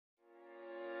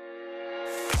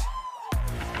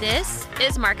This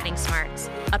is Marketing Smarts,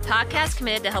 a podcast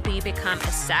committed to helping you become a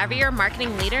savvier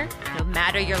marketing leader no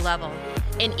matter your level.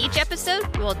 In each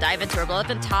episode, we will dive into a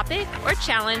relevant topic or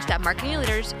challenge that marketing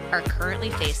leaders are currently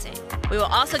facing. We will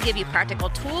also give you practical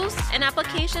tools and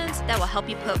applications that will help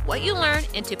you put what you learn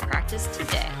into practice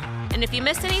today. And if you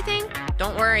missed anything,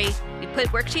 don't worry. We put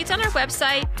worksheets on our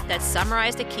website that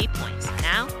summarize the key points.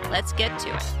 Now, let's get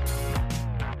to it.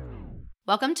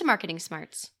 Welcome to Marketing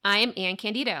Smarts. I am Ann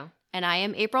Candido. And I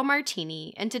am April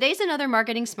Martini, and today's another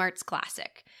Marketing Smarts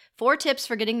classic. 4 tips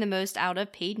for getting the most out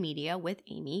of paid media with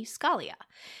Amy Scalia.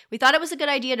 We thought it was a good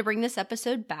idea to bring this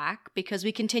episode back because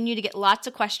we continue to get lots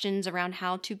of questions around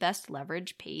how to best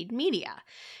leverage paid media.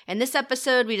 In this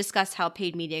episode, we discuss how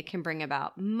paid media can bring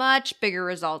about much bigger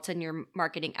results in your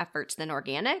marketing efforts than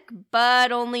organic,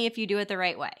 but only if you do it the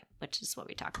right way, which is what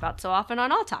we talk about so often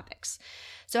on all topics.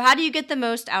 So how do you get the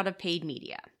most out of paid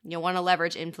media? You'll want to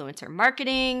leverage influencer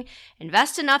marketing,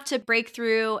 invest enough to break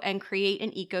through and create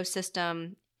an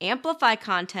ecosystem, amplify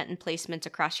content and placements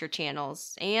across your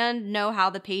channels, and know how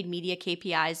the paid media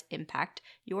KPIs impact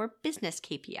your business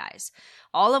KPIs,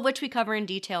 all of which we cover in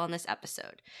detail in this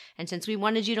episode. And since we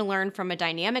wanted you to learn from a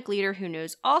dynamic leader who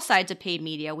knows all sides of paid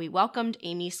media, we welcomed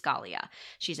Amy Scalia.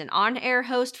 She's an on-air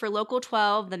host for Local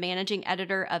 12, the managing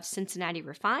editor of Cincinnati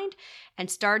Refined,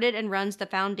 and started and runs the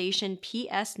foundation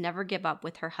PS Never Give Up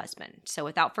with her husband. So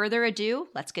without further ado,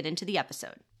 let's get into the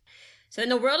episode. So in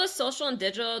the world of social and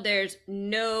digital, there's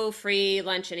no free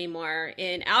lunch anymore,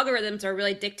 and algorithms are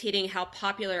really dictating how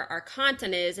popular our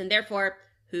content is, and therefore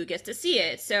who gets to see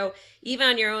it. So even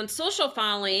on your own social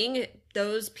following,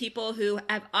 those people who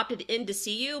have opted in to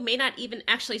see you may not even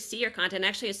actually see your content.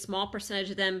 Actually, a small percentage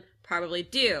of them probably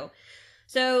do.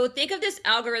 So think of this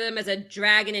algorithm as a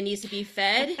dragon that needs to be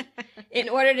fed in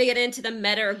order to get into the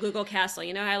Meta or Google castle.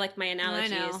 You know how I like my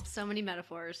analogies. I know, so many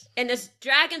metaphors. And this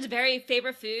dragon's very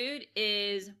favorite food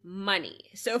is money.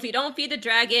 So if you don't feed the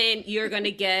dragon, you're going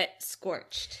to get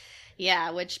scorched.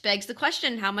 Yeah, which begs the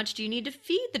question, how much do you need to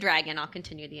feed the dragon? I'll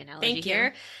continue the analogy Thank you.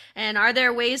 here. And are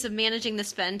there ways of managing the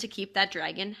spend to keep that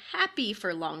dragon happy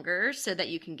for longer so that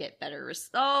you can get better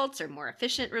results or more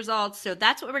efficient results? So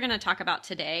that's what we're going to talk about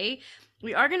today.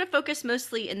 We are going to focus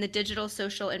mostly in the digital,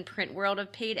 social, and print world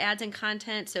of paid ads and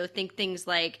content. So think things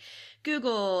like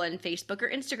Google and Facebook or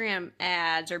Instagram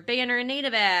ads, or banner and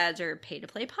native ads, or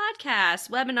pay-to-play podcasts,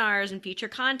 webinars and feature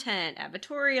content,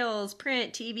 advertorials,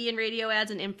 print, TV, and radio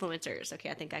ads, and influencers. Okay,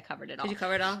 I think I covered it all. Did you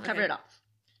cover it all? Covered it all.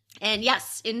 And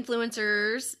yes,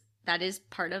 influencers, that is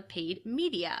part of paid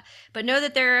media. But know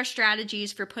that there are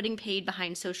strategies for putting paid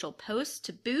behind social posts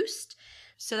to boost.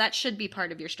 So that should be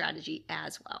part of your strategy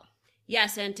as well.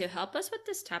 Yes, and to help us with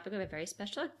this topic, we have a very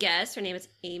special guest. Her name is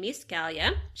Amy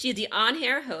Scalia. She's the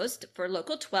on-air host for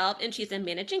Local 12, and she's the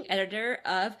managing editor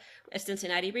of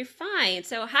Cincinnati Refined.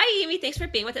 So hi, Amy. Thanks for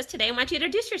being with us today. I want you to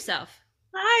introduce yourself.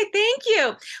 Hi, thank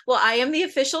you. Well, I am the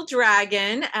official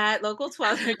dragon at Local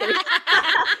 12. Love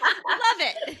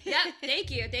it. Yep. Thank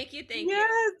you.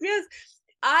 Yes.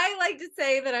 I like to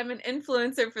say that I'm an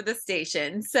influencer for the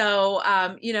station. So,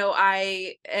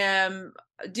 I am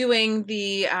doing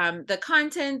the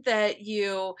content that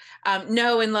you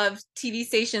know and love TV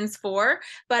stations for,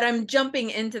 but I'm jumping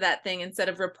into that thing instead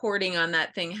of reporting on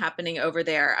that thing happening over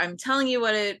there. I'm telling you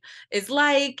what it is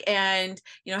like and,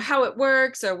 how it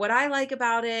works or what I like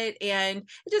about it. And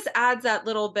it just adds that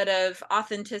little bit of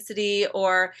authenticity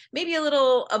or maybe a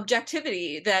little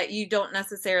objectivity that you don't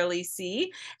necessarily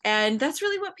see. And that's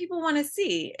really what people want to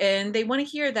see. And they want to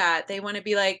hear that. They want to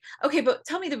be like, okay, but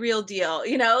tell me the real deal,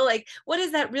 like, what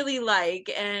is that really like?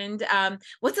 And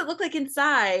what's it look like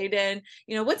inside? And,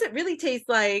 what's it really taste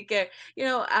like?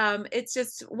 It's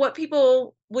just what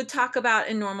people would talk about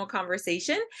in normal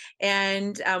conversation.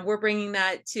 And we're bringing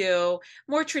that to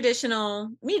more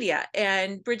traditional media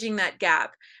and bridging that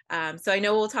gap. So I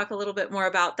know we'll talk a little bit more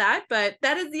about that, but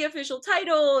that is the official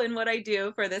title and what I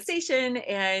do for the station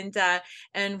and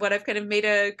what I've kind of made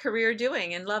a career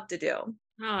doing and love to do.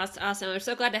 Oh, that's awesome. We're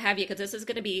so glad to have you because this is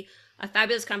going to be a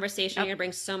fabulous conversation. You're going to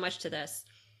bring so much to this.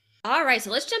 All right,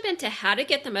 so let's jump into how to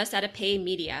get the most out of paid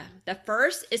media. The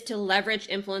first is to leverage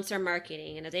influencer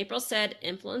marketing. And as April said,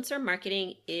 influencer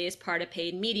marketing is part of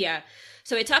paid media.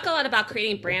 So we talk a lot about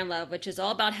creating brand love, which is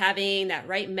all about having that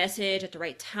right message at the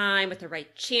right time, with the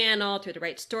right channel, through the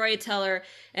right storyteller.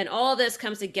 And all this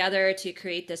comes together to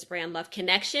create this brand love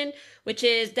connection, which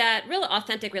is that real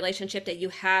authentic relationship that you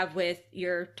have with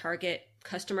your target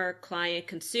customer, client,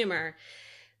 consumer.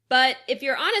 But if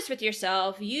you're honest with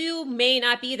yourself, you may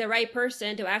not be the right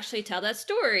person to actually tell that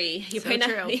story. You may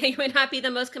not be the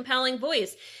most compelling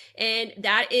voice. And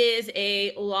that is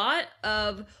a lot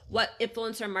of what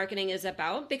influencer marketing is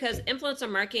about, because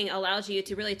influencer marketing allows you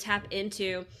to really tap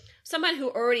into someone who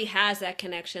already has that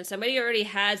connection, somebody who already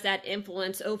has that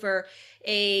influence over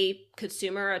a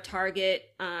consumer, a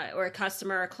target, or a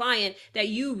customer, or a client that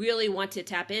you really want to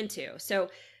tap into. So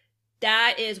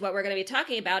that is what we're going to be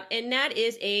talking about. And that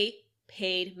is a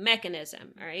paid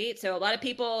mechanism. All right. So a lot of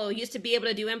people used to be able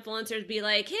to do influencers be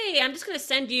like, hey, I'm just going to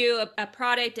send you a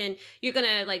product and you're going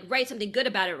to like write something good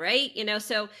about it. Right.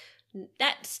 So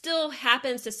that still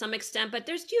happens to some extent, but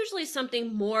there's usually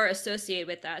something more associated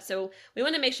with that. So we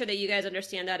want to make sure that you guys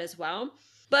understand that as well.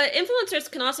 But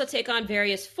influencers can also take on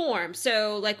various forms.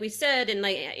 So like we said, and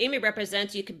like Amy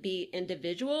represents, you could be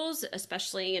individuals,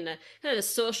 especially in the kind of the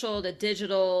social, the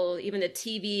digital, even the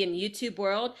TV and YouTube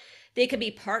world. They could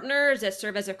be partners that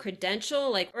serve as a credential,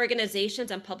 like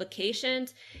organizations and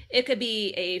publications. It could be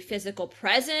a physical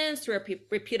presence through a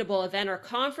reputable event or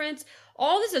conference.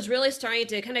 All this is really starting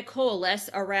to kind of coalesce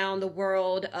around the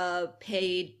world of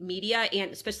paid media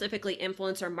and specifically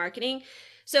influencer marketing.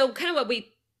 So kind of what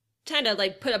we kind of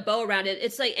like put a bow around it,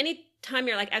 it's like any time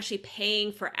you're like actually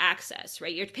paying for access,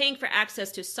 right? You're paying for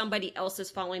access to somebody else's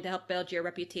following to help build your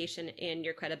reputation and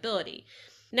your credibility.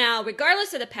 Now,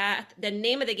 regardless of the path, the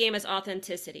name of the game is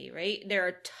authenticity, right? There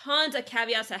are tons of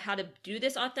caveats on how to do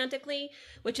this authentically,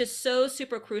 which is so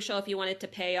super crucial if you want it to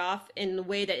pay off in a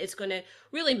way that it's going to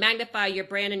really magnify your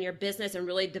brand and your business and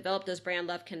really develop those brand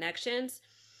love connections.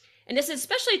 And this is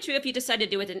especially true if you decide to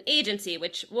do it with an agency,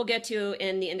 which we'll get to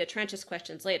in the trenches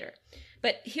questions later.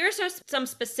 But here's some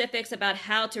specifics about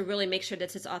how to really make sure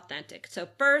this is authentic. So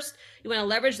first, you want to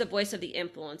leverage the voice of the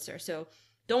influencer. So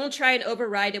don't try and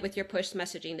override it with your push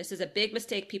messaging. This is a big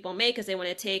mistake people make, because they want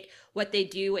to take what they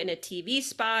do in a TV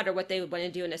spot or what they want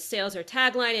to do in a sales or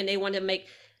tagline, and they want to make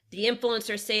the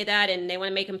influencer say that, and they want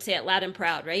to make them say it loud and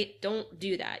proud, right? Don't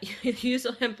do that. Use the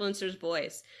influencer's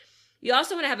voice. You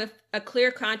also want to have a clear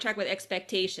contract with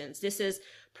expectations. This is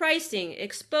pricing,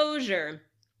 exposure,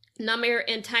 number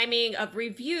and timing of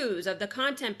reviews of the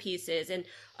content pieces, and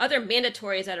other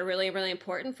mandatories that are really, really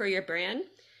important for your brand.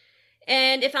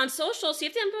 And if on social, see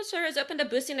if the influencer is open to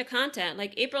boosting the content.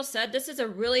 Like April said, this is a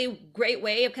really great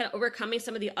way of kind of overcoming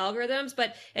some of the algorithms,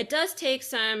 but it does take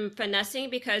some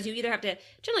finessing, because you either have to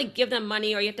generally give them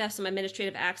money or you have to have some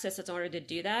administrative access in order to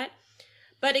do that.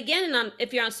 But again,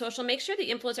 if you're on social, make sure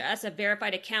the influencer has a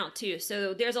verified account too.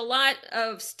 So there's a lot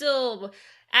of still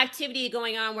activity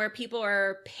going on where people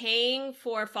are paying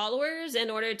for followers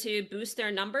in order to boost their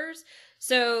numbers.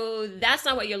 So that's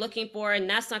not what you're looking for, and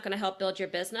that's not going to help build your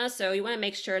business. So you want to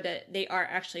make sure that they are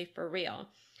actually for real.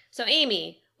 So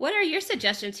Amy, what are your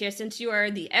suggestions here, since you are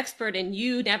the expert and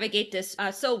you navigate this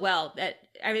so well that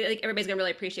I think everybody's going to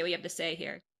really appreciate what you have to say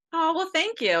here? Oh, well,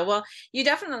 thank you. Well, you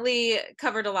definitely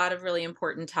covered a lot of really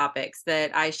important topics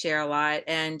that I share a lot.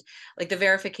 And like the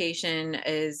verification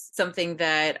is something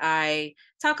that I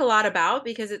talk a lot about,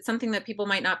 because it's something that people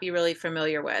might not be really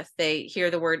familiar with. They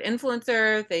hear the word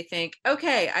influencer, they think,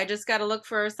 okay, I just got to look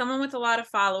for someone with a lot of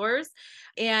followers.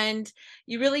 And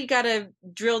you really got to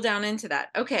drill down into that.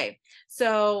 Okay,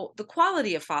 so the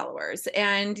quality of followers,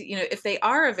 and if they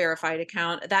are a verified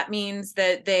account, that means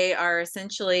that they are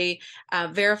essentially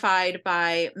verified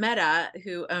by Meta,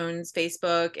 who owns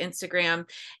Facebook, Instagram,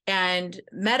 and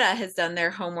Meta has done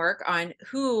their homework on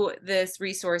who this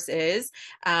resource is,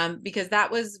 because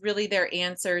that was really their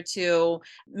answer to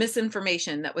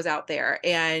misinformation that was out there.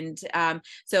 And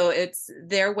so it's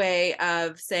their way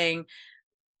of saying,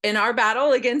 in our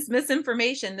battle against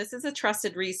misinformation, this is a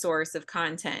trusted resource of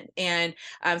content. And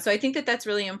so I think that that's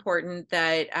really important,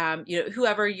 that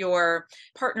whoever you're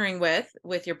partnering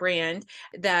with your brand,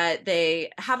 that they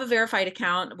have a verified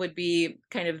account would be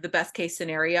kind of the best case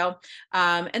scenario.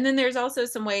 And then there's also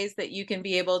some ways that you can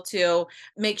be able to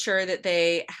make sure that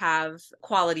they have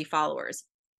quality followers.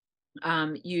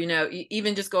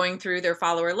 Even just going through their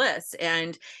follower list,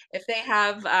 and if they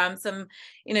have some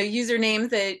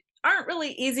usernames that aren't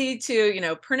really easy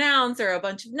to pronounce, or a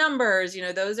bunch of numbers,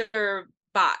 those are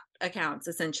bot accounts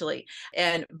essentially,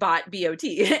 and bot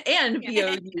B-O-T and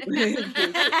B-O-U.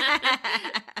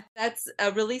 That's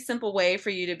a really simple way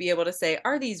for you to be able to say,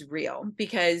 are these real?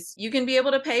 Because you can be able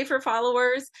to pay for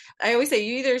followers. I always say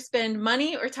you either spend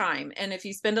money or time. And if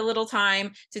you spend a little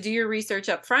time to do your research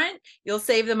up front, you'll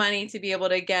save the money to be able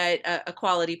to get a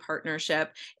quality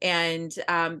partnership. And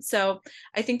so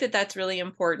I think that that's really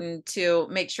important, to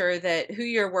make sure that who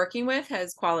you're working with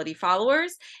has quality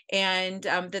followers, and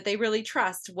that they really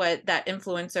trust what what that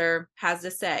influencer has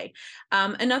to say.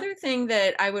 Another thing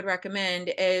that I would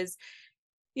recommend is,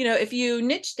 if you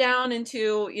niche down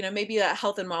into, maybe that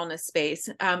health and wellness space,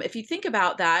 if you think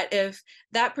about that, if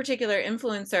that particular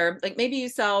influencer, like maybe you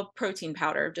sell protein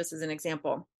powder, just as an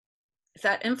example, if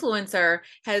that influencer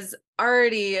has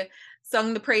already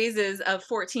sung the praises of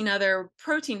 14 other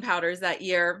protein powders that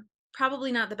year,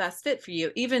 probably not the best fit for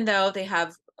you, even though they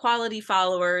have quality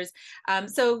followers.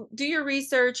 So do your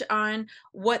research on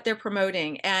what they're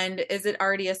promoting, and is it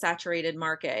already a saturated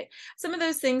market? Some of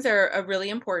those things are really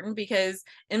important, because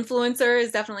influencer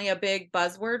is definitely a big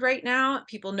buzzword right now.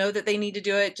 People know that they need to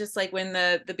do it, just like when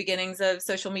the beginnings of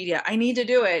social media, I need to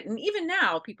do it. And even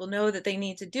now, people know that they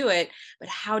need to do it, but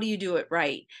how do you do it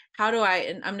right?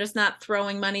 And I'm just not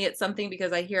throwing money at something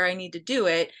because I hear I need to do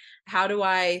it. How do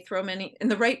I throw money in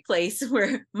the right place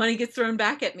where money gets thrown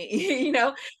back at me?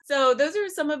 So those are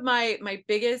some of my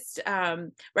biggest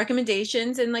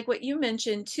recommendations. And like what you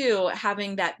mentioned too,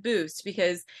 having that boost,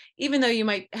 because even though you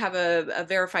might have a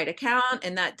verified account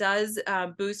and that does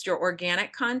boost your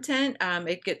organic content,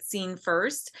 it gets seen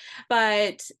first.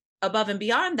 But above and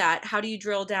beyond that, how do you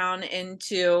drill down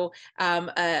into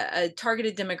a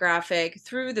targeted demographic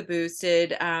through the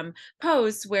boosted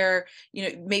posts, where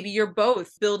maybe you're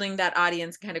both building that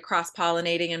audience, kind of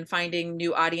cross-pollinating and finding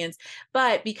new audience,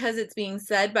 but because it's being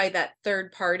said by that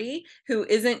third party who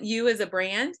isn't you as a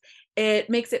brand, it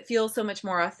makes it feel so much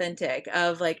more authentic,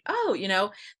 of like, oh,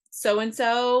 so and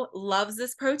so loves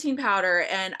this protein powder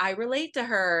and I relate to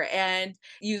her. And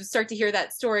you start to hear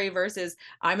that story versus,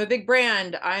 I'm a big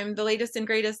brand, I'm the latest and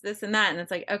greatest, this and that. And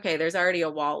it's like, okay, there's already a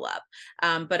wall up.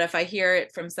 But if I hear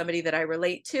it from somebody that I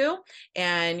relate to,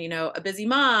 and, a busy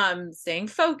mom, staying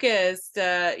focused,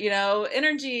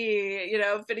 energy,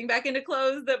 fitting back into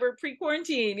clothes that were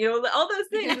pre-quarantine, all those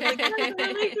things. It's like, yes, I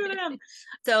relate to them.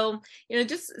 So,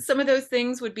 just some of those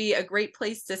things would be a great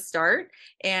place to start.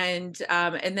 And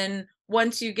then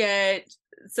once you get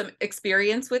some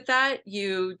experience with that,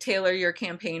 you tailor your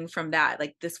campaign from that.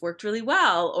 Like, this worked really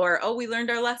well, or, oh, we learned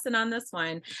our lesson on this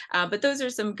one. But those are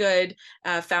some good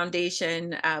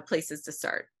foundation places to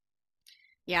start.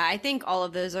 Yeah, I think all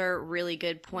of those are really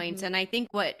good points. Mm-hmm. And I think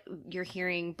what you're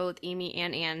hearing both Amy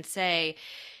and Anne say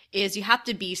is you have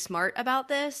to be smart about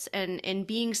this. And in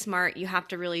being smart, you have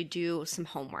to really do some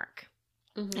homework.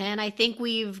 Mm-hmm. And I think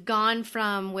we've gone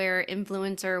from where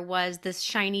influencer was this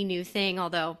shiny new thing,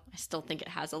 although I still think it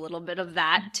has a little bit of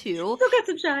that too. Still got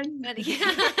some shine. But,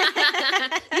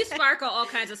 yeah. You sparkle, all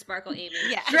kinds of sparkle, Amy.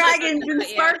 Yeah. Dragons and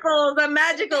sparkles. I'm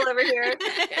magical over here.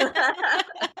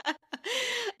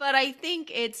 But I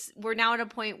think we're now at a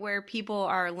point where people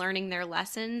are learning their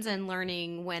lessons and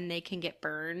learning when they can get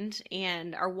burned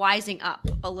and are wising up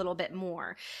a little bit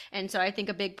more. And so I think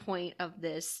a big point of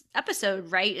this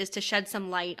episode, right, is to shed some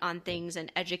light on things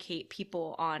and educate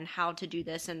people on how to do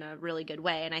this in a really good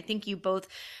way. And I think you both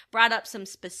brought up some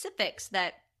specifics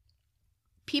that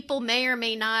people may or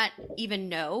may not even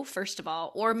know, first of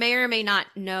all, or may or may not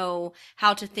know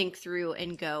how to think through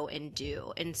and go and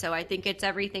do. And so I think it's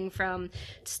everything from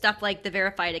stuff like the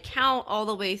verified account all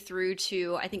the way through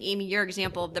to, I think, Amy, your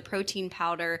example of the protein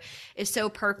powder is so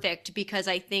perfect, because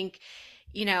I think,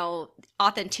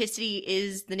 authenticity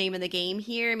is the name of the game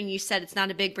here. I mean, you said it's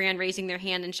not a big brand raising their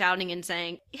hand and shouting and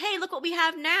saying, hey, look what we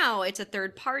have now. It's a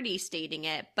third party stating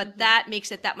it. But mm-hmm. that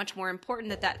makes it that much more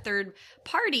important that third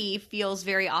party feels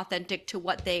very authentic to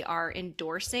what they are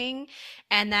endorsing.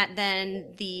 And that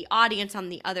then the audience on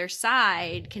the other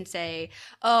side can say,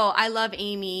 oh, I love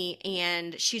Amy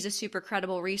and she's a super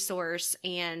credible resource,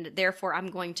 and therefore I'm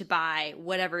going to buy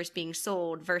whatever is being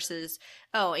sold, versus,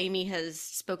 oh, Amy has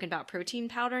spoken about protein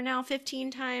powder now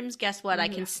 15 times. Guess what?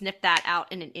 Mm-hmm. I can sniff that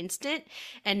out in an instant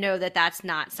and know that that's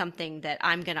not something that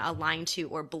I'm going to align to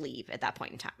or believe at that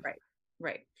point in time.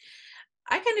 Right.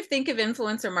 I kind of think of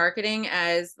influencer marketing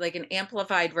as like an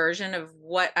amplified version of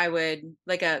what I would,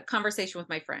 like a conversation with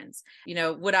my friends.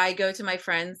 Would I go to my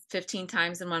friends 15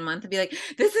 times in 1 month and be like,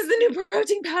 this is the new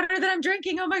protein powder that I'm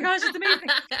drinking. Oh my gosh, it's amazing.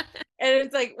 And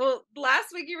it's like, well,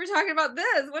 last week you were talking about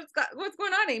this. What's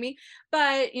going on, Amy?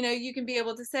 But, you can be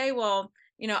able to say, well,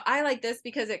 I like this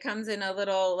because it comes in a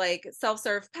little like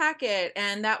self-serve packet.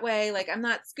 And that way, like, I'm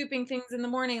not scooping things in the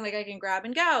morning. Like, I can grab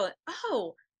and go.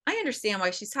 Oh, I understand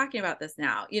why she's talking about this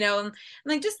now, and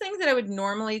like just things that I would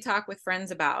normally talk with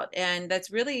friends about. And that's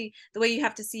really the way you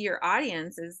have to see your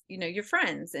audience is, your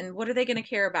friends, and what are they going to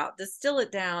care about? Distill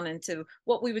it down into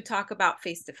what we would talk about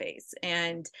face to face.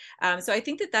 And so I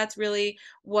think that that's really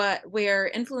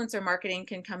where influencer marketing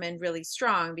can come in really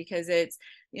strong, because it's,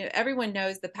 everyone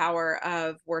knows the power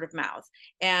of word of mouth,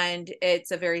 and it's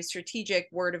a very strategic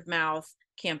word of mouth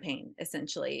campaign,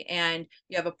 essentially. And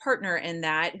you have a partner in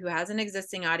that who has an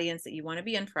existing audience that you want to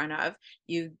be in front of.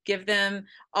 You give them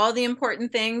all the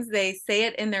important things. They say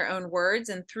it in their own words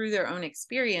and through their own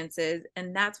experiences.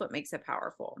 And that's what makes it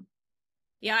powerful.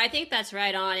 Yeah, I think that's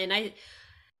right on. And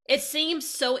it seems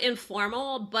so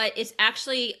informal, but it's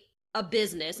actually a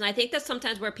business. And I think that's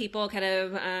sometimes where people kind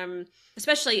of,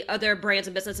 especially other brands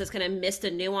and businesses, kind of miss the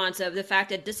nuance of the fact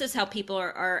that this is how people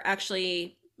are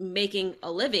actually making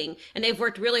a living, and they've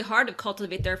worked really hard to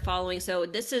cultivate their following. So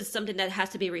this is something that has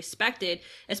to be respected,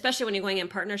 especially when you're going in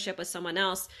partnership with someone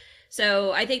else.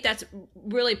 So I think that's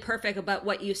really perfect about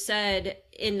what you said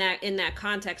in that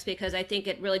context, because I think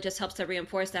it really just helps to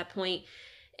reinforce that point.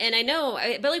 And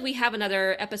I believe we have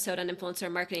another episode on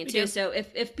influencer marketing too. So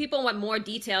if people want more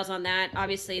details on that,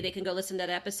 obviously they can go listen to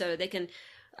that episode. They can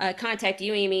contact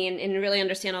you, Amy, and really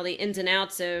understand all the ins and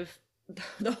outs of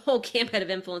the whole gambit of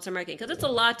influencer marketing, because it's a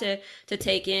lot to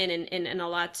take in and a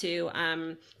lot to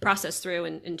process through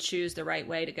and choose the right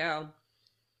way to go.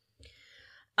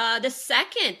 The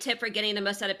second tip for getting the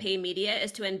most out of paid media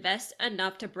is to invest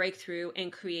enough to break through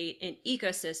and create an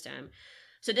ecosystem.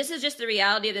 So this is just the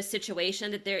reality of the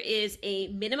situation, that there is a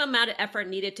minimum amount of effort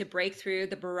needed to break through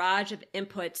the barrage of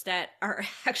inputs that are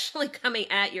actually coming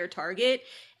at your target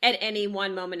at any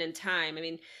one moment in time. I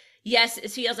mean, yes,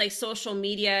 it feels like social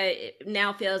media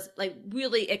now feels like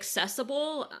really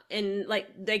accessible, and like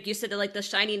you said, that like the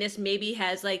shininess maybe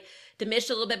has like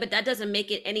diminished a little bit, but that doesn't make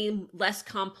it any less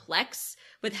complex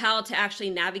with how to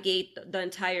actually navigate the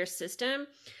entire system.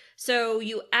 So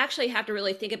you actually have to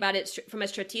really think about it from a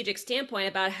strategic standpoint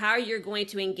about how you're going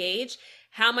to engage,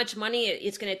 how much money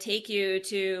it's going to take you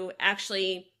to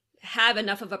actually have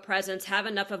enough of a presence, have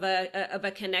enough of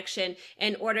a connection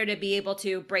in order to be able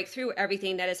to break through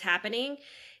everything that is happening.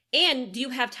 And do you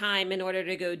have time in order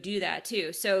to go do that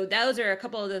too? So those are a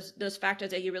couple of those factors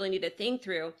that you really need to think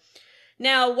through.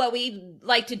 Now, what we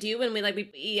like to do, and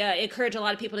we encourage a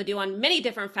lot of people to do on many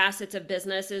different facets of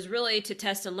business, is really to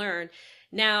test and learn.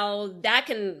 Now, that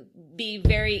can be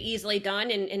very easily done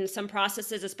in some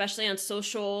processes, especially on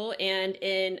social and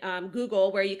in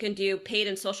Google, where you can do paid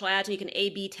and social ads, and you can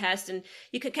A/B test, and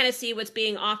you can kind of see what's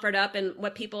being offered up and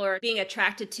what people are being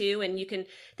attracted to, and you can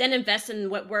then invest in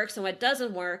what works and what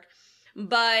doesn't work.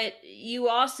 But you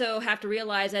also have to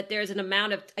realize that there's an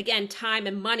amount of, again, time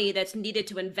and money that's needed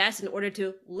to invest in order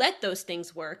to let those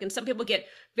things work. And some people get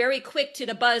very quick to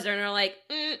the buzzer and are like,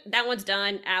 that one's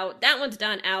done, out, that one's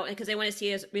done, out, because they want to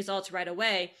see results right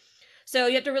away. So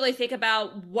you have to really think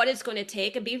about what it's going to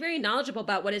take and be very knowledgeable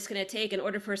about what it's going to take in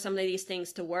order for some of these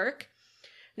things to work.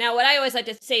 Now, what I always like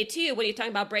to say too, when you're talking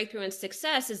about breakthrough and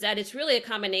success, is that it's really a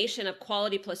combination of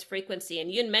quality plus frequency. And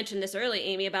you mentioned this earlier,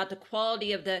 Amy, about the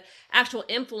quality of the actual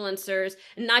influencers,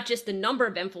 and not just the number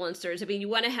of influencers. I mean, you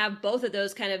want to have both of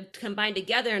those kind of combined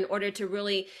together in order to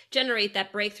really generate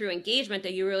that breakthrough engagement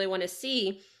that you really want to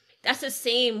see. That's the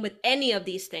same with any of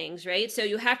these things, right? So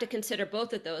you have to consider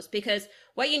both of those, because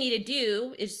what you need to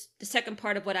do is the second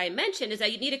part of what I mentioned, is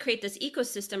that you need to create this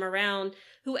ecosystem around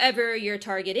whoever your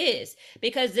target is,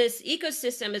 because this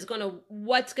ecosystem is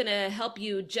what's going to help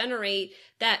you generate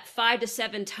that 5 to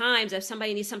 7 times if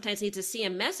somebody sometimes needs to see a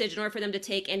message in order for them to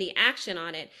take any action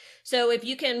on it. So if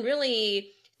you can really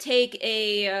take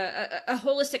a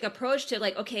holistic approach to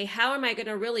like, okay, how am I going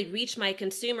to really reach my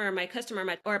consumer or my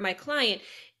customer or my client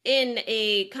in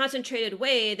a concentrated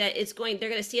way that they're going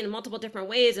to see it in multiple different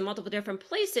ways in multiple different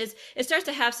places, it starts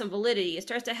to have some validity. It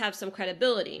starts to have some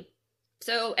credibility.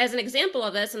 So as an example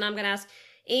of this, and I'm going to ask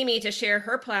Amy to share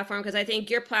her platform, because I think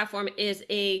your platform is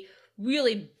a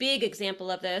really big example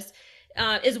of this,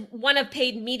 is one of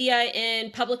paid media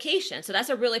in publication. So that's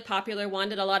a really popular one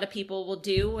that a lot of people will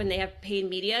do when they have paid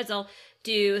media. They'll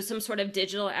do some sort of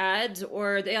digital ads,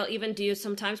 or they'll even do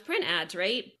sometimes print ads,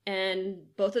 right? And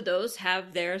both of those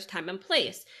have their time and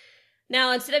place.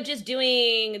 Now, instead of just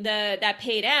doing that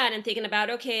paid ad and thinking about,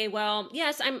 okay, well,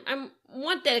 yes, I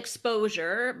want that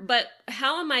exposure, but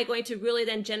how am I going to really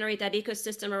then generate that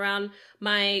ecosystem around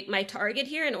my target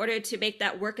here in order to make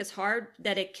that work as hard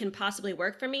that it can possibly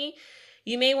work for me?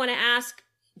 You may want to ask,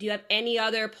 do you have any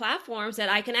other platforms that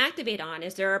I can activate on?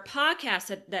 Is there a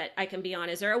podcast that I can be on?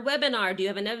 Is there a webinar? Do you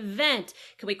have an event?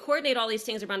 Can we coordinate all these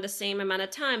things around the same amount of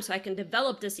time so I can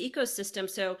develop this ecosystem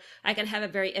so I can have a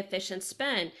very efficient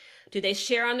spend? Do they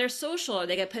share on their social? Are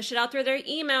they going to push it out through their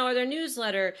email or their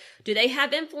newsletter? Do they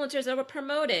have influencers that will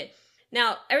promote it?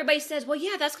 Now, everybody says, well,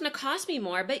 yeah, that's going to cost me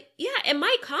more. But yeah, it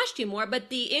might cost you more, but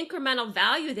the incremental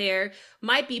value there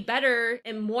might be better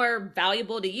and more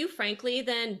valuable to you, frankly,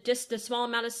 than just the small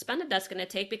amount of spend that's going to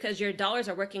take, because your dollars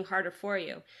are working harder for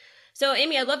you. So,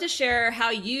 Amy, I'd love to share how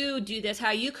you do this,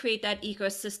 how you create that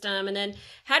ecosystem, and then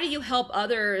how do you help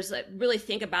others really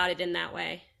think about it in that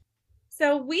way?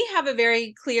 So we have a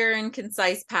very clear and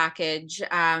concise package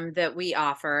that we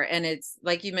offer. And it's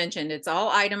like you mentioned, it's all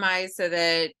itemized so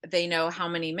that they know how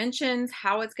many mentions,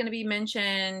 how it's going to be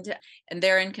mentioned, and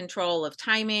they're in control of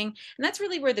timing. And that's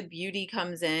really where the beauty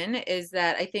comes in, is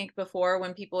that I think before,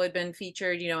 when people had been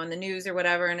featured, in the news or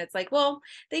whatever, and it's like, well,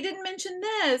 they didn't mention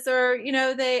this, or,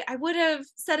 I would have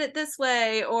said it this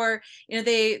way, or,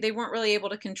 they weren't really able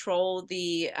to control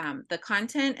the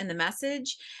content and the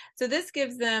message. So this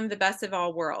gives them the best of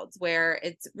all worlds, where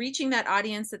it's reaching that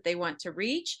audience that they want to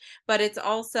reach, but it's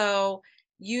also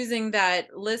using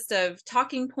that list of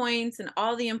talking points and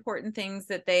all the important things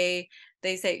that they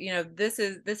say,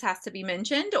 this has to be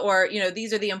mentioned, or,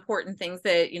 these are the important things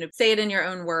that, say it in your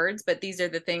own words, but these are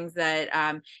the things that,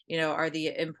 are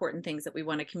the important things that we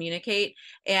want to communicate.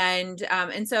 And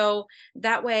so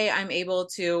that way I'm able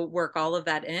to work all of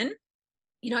that in.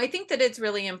 I think that it's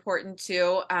really important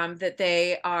too, that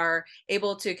they are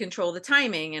able to control the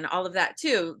timing and all of that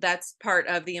too. That's part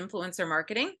of the influencer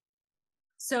marketing.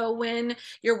 So when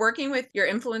you're working with your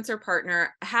influencer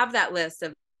partner, have that list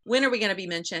of, when are we going to be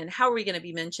mentioned? How are we going to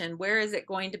be mentioned? Where is it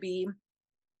going to be,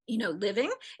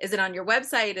 living? Is it on your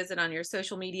website? Is it on your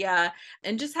social media?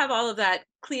 And just have all of that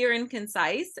clear and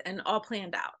concise and all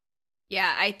planned out.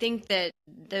 Yeah, I think that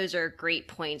those are great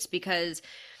points, because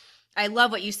I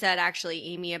love what you said, actually,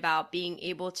 Amy, about being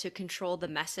able to control the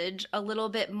message a little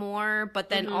bit more, but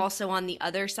then also on the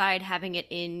other side, having it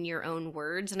in your own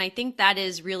words. And I think that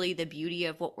is really the beauty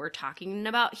of what we're talking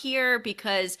about here,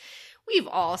 because we've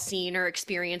all seen or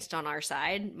experienced on our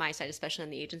side, my side, especially in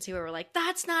the agency, where we're like,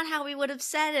 that's not how we would have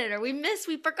said it, or we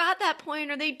forgot that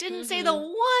point, or they didn't say the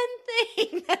one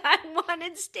thing that I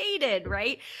wanted stated,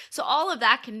 right? So all of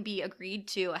that can be agreed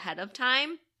to ahead of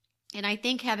time. And I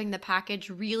think having the package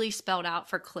really spelled out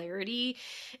for clarity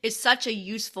is such a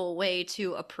useful way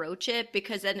to approach it,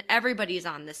 because then everybody's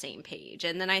on the same page.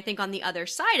 And then I think on the other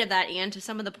side of that, and to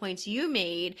some of the points you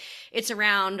made, it's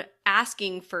around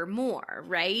asking for more,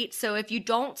 right? So if you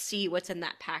don't see what's in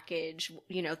that package,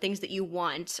 things that you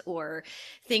want, or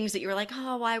things that you're like,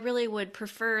 oh, well, I really would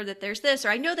prefer that there's this, or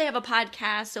I know they have a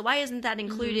podcast, so why isn't that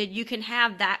included? You can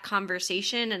have that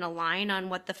conversation and align on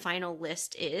what the final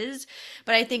list is.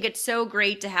 But I think it's so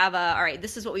great to have all right,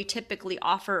 this is what we typically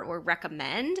offer or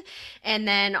recommend. And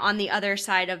then on the other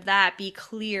side of that, be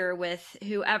clear with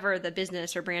whoever the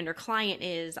business or brand or client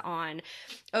is on,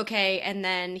 okay, and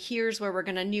then here's where we're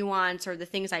going to nuance, or the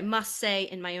things I must say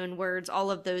in my own words,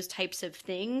 all of those types of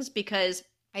things, because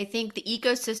I think the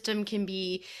ecosystem can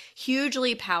be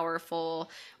hugely powerful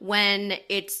when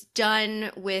it's done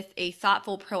with a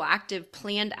thoughtful, proactive,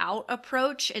 planned out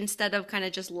approach, instead of kind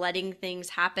of just letting things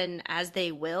happen as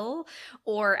they will,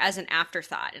 or as an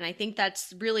afterthought. And I think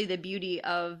that's really the beauty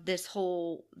of this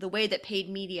the way that paid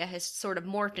media has sort of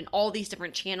morphed in all these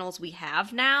different channels we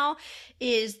have now,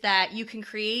 is that you can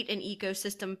create an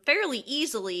ecosystem fairly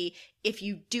easily if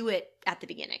you do it at the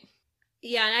beginning.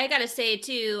 Yeah, and I gotta say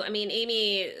too, I mean,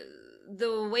 Amy,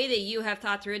 the way that you have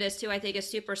thought through this too, I think is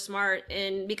super smart,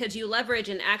 and because you leverage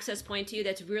an access point too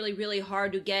that's really, really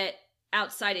hard to get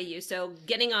outside of you. So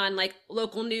getting on like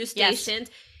local news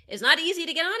stations is not easy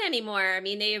to get on anymore. I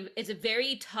mean, it's a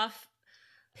very tough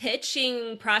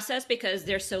pitching process because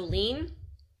they're so lean,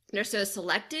 they're so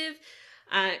selective.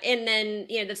 And then,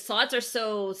 the slots are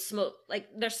so small, like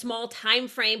they're small time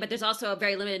frame, but there's also a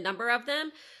very limited number of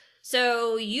them.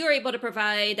 So you're able to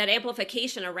provide that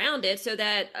amplification around it so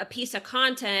that a piece of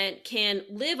content can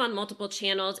live on multiple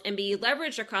channels and be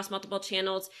leveraged across multiple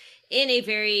channels in a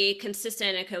very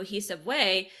consistent and cohesive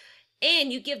way.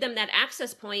 And you give them that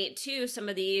access point to some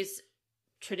of these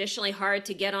traditionally hard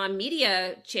to get on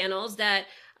media channels that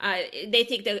they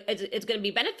think that it's going to be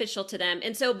beneficial to them.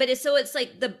 And so, it's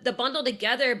like the bundle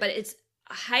together, but it's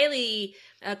highly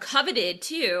coveted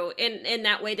too in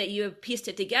that way that you have pieced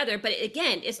it together. But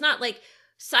again, it's not like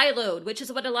siloed, which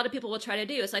is what a lot of people will try to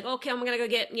do. It's like, okay, I'm going to go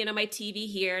get, my TV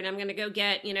here, and I'm going to go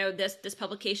get, this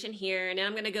publication here, and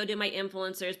I'm going to go do my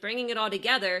influencers, bringing it all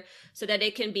together so that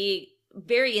it can be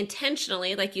very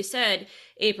intentionally, like you said,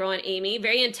 April and Amy,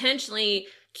 very intentionally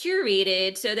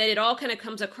curated so that it all kind of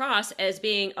comes across as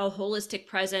being a holistic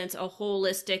presence, a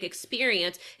holistic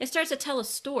experience. It starts to tell a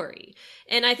story.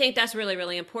 And I think that's really,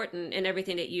 really important in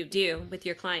everything that you do with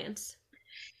your clients.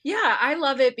 Yeah, I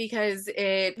love it because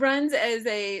it runs as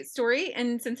a story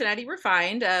in Cincinnati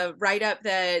Refined, a write up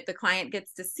that the client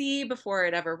gets to see before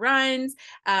it ever runs.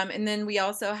 And then we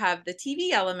also have the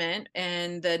TV element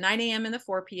and the 9 a.m. and the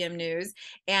 4 p.m. news.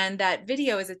 And that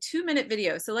video is a 2-minute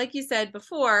video. So, like you said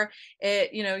before,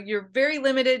 you're very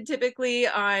limited typically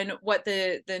on what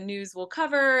the news will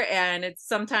cover. And it's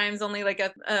sometimes only like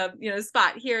a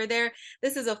spot here or there.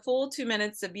 This is a full 2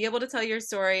 minutes to be able to tell your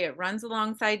story. It runs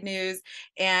alongside news,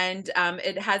 and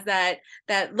it has that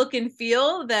look and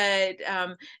feel that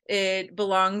it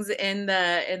belongs in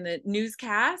the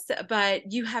newscast,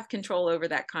 but you have control over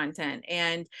that content,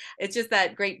 and it's just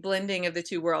that great blending of the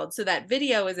two worlds. So that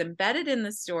video is embedded in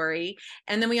the story,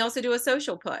 and then we also do a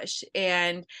social push,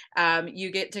 and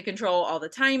you get to control all the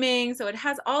timing. So it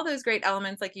has all those great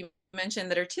elements, like you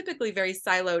mentioned, that are typically very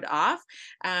siloed off: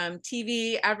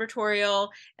 TV, advertorial,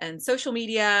 and social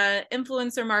media,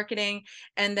 influencer marketing.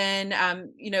 And then,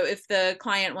 if the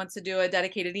client wants to do a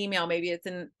dedicated email, maybe it's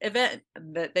an event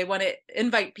that they want to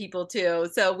invite people to.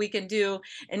 So we can do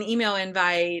an email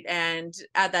invite and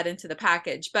add that into the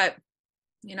package. But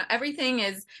everything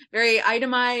is very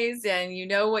itemized, and you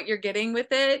know what you're getting with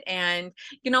it, and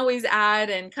you can always add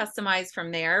and customize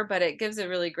from there. But it gives a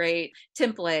really great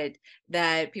template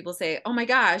that people say, oh my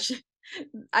gosh,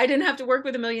 I didn't have to work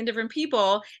with a million different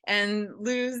people and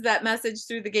lose that message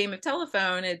through the game of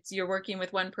telephone. You're working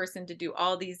with one person to do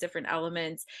all these different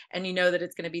elements, and you know that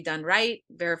it's going to be done right,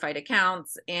 verified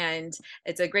accounts, and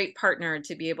it's a great partner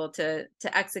to be able to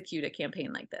execute a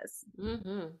campaign like this.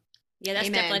 Mm-hmm. Yeah, that's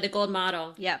Amen. definitely the gold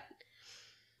model. Yep.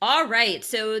 All right.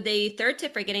 So the third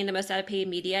tip for getting the most out of paid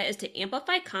media is to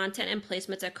amplify content and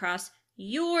placements across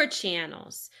your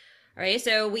channels. All right.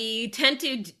 So we tend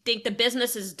to think the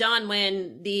business is done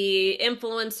when the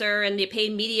influencer and the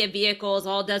paid media vehicles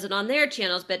all does it on their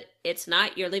channels, but it's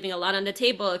not. You're leaving a lot on the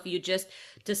table if you just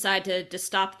decide to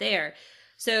stop there.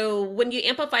 So when you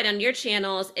amplify it on your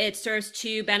channels, it serves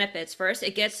two benefits. First,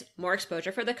 it gets more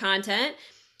exposure for the content.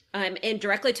 And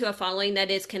directly to a following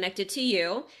that is connected to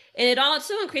you. And it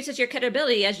also increases your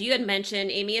credibility. As you had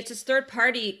mentioned, Amy, it's this third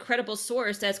party credible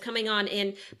source that's coming on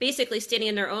and basically stating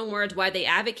in their own words why they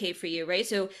advocate for you, right?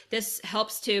 So this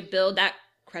helps to build that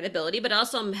credibility, but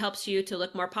also helps you to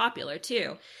look more popular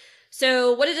too.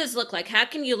 So what does this look like? How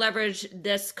can you leverage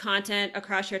this content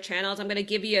across your channels? I'm going to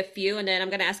give you a few, and then I'm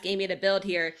going to ask Amy to build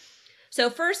here. So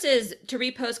first is to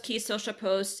repost key social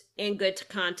posts and good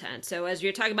content. So as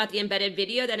you're talking about the embedded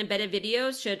video, that embedded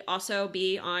video should also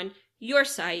be on your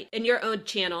site and your own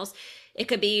channels. It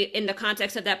could be in the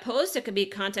context of that post. It could be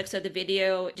context of the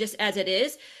video just as it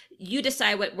is. You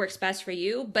decide what works best for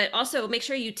you, but also make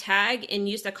sure you tag and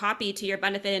use the copy to your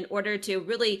benefit in order to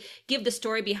really give the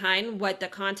story behind what the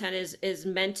content is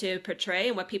meant to portray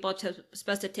and what people are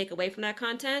supposed to take away from that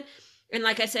content. And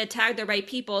like I said, tag the right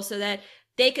people so that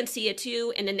they can see it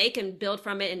too, and then they can build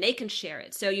from it and they can share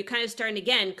it. So you kind of starting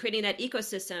again, creating that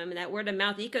ecosystem and that word of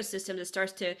mouth ecosystem that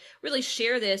starts to really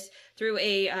share this through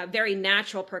a very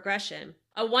natural progression.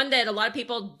 One that a lot of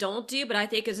people don't do, but I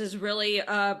think is really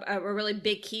a really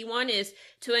big key one, is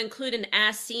to include an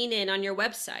as seen in on your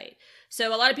website.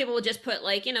 So a lot of people will just put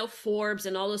Forbes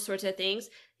and all those sorts of things.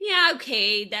 Yeah,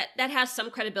 okay, that has some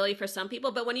credibility for some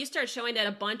people, but when you start showing that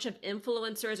a bunch of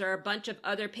influencers or a bunch of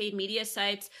other paid media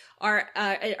sites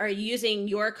are using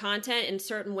your content in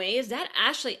certain ways, that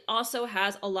actually also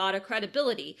has a lot of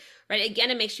credibility, right? Again,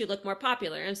 it makes you look more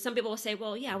popular. And some people will say,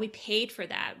 well, yeah, we paid for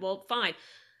that. Well, fine.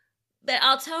 But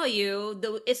I'll tell you,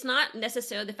 it's not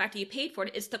necessarily the fact that you paid for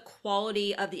it. It's the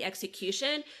quality of the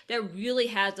execution that really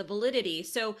has the validity.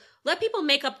 So let people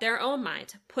make up their own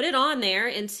minds. Put it on there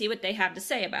and see what they have to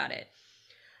say about it.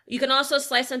 You can also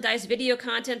slice and dice video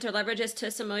content or leverage as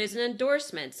testimonials and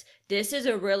endorsements. This is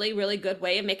a really, really good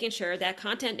way of making sure that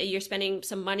content that you're spending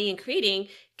some money in creating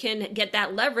can get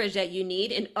that leverage that you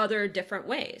need in other different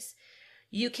ways.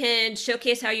 You can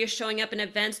showcase how you're showing up in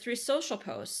events through social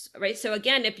posts, right? So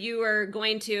again, if you are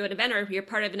going to an event or if you're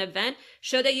part of an event,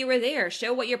 show that you were there,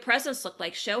 show what your presence looked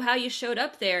like, show how you showed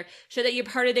up there, show that you're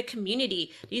part of the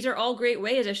community. These are all great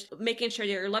ways of making sure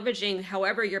you're leveraging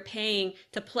however you're paying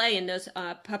to play in those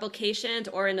publications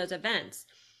or in those events.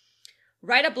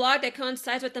 Write a blog that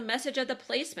coincides with the message of the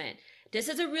placement. This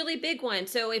is a really big one.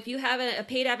 So if you have a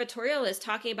paid advertorial that's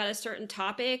talking about a certain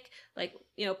topic, like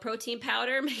protein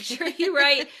powder, make sure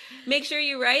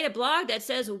you write a blog that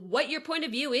says what your point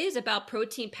of view is about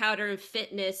protein powder and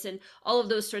fitness and all of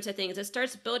those sorts of things. It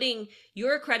starts building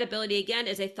your credibility again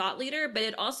as a thought leader, but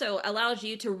it also allows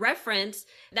you to reference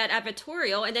that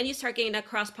advertorial, and then you start getting that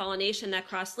cross-pollination, that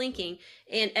cross-linking,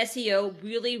 and SEO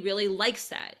really, really likes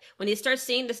that. When you start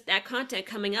seeing that content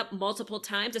coming up multiple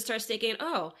times, it starts thinking,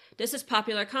 oh, this is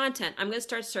popular content. I'm going to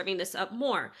start serving this up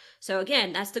more. So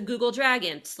again, that's the Google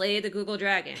Dragon. Slay the Google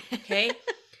Dragon, okay?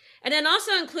 And then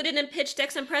also include it in pitch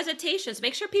decks and presentations.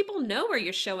 Make sure people know where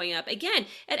you're showing up. Again,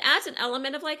 it adds an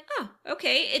element of like, oh,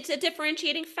 okay, it's a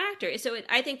differentiating factor. So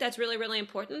I think that's really, really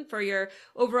important for your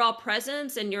overall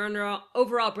presence and your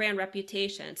overall brand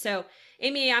reputation. So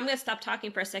Amy, I'm going to stop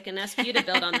talking for a second and ask you to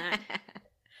build on that.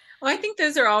 Well, I think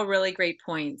those are all really great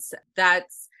points.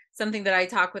 That's something that I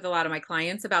talk with a lot of my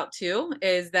clients about too,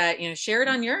 is that, share it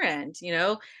on your end,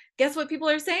 guess what people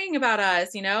are saying about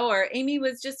us, or Amy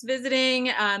was just visiting,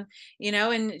 and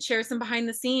share some behind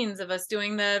the scenes of us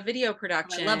doing the video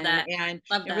production. I love that. And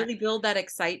love that. Really build that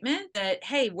excitement that,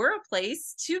 hey, we're a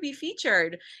place to be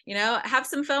featured, have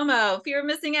some FOMO, fear of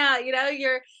missing out,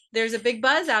 there's a big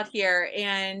buzz out here,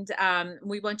 and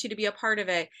we want you to be a part of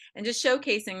it, and just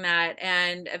showcasing that.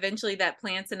 And eventually that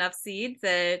plants enough seeds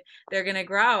that they're going to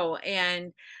grow.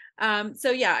 And so,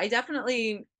 yeah, I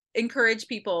definitely encourage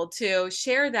people to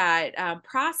share that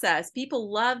process.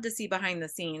 People love to see behind the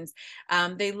scenes.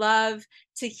 They love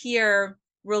to hear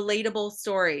relatable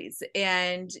stories.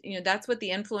 And, that's what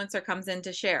the influencer comes in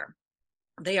to share.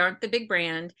 They aren't the big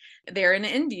brand. They're an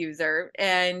end user,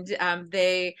 and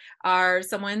they are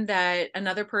someone that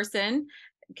another person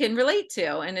can relate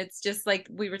to. And it's just like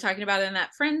we were talking about in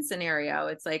that friend scenario.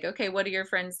 It's like, okay, what do your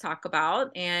friends talk about?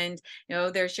 And,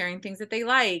 they're sharing things that they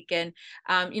like. And,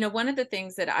 one of the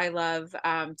things that I love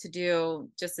to do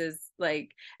just is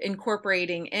like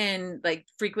incorporating in like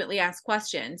frequently asked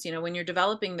questions. When you're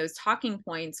developing those talking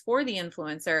points for the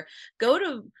influencer, go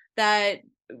to that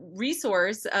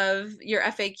resource of your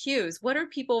FAQs. What are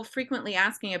people frequently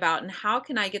asking about, and how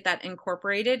can I get that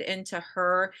incorporated into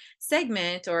her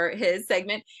segment or his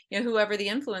segment, whoever the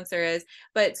influencer is,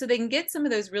 but so they can get some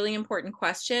of those really important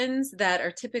questions that are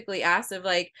typically asked of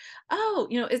like, oh,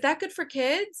 is that good for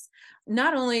kids?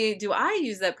 Not only do I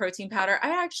use that protein powder,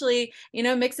 I actually,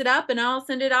 mix it up and I'll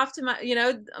send it off to my,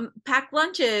 pack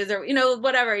lunches or,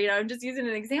 whatever, I'm just using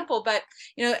an example, but,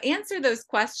 answer those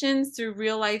questions through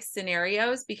real life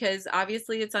scenarios, because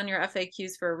obviously it's on your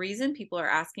FAQs for a reason. People are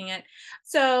asking it.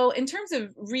 So in terms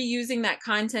of reusing that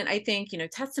content, I think,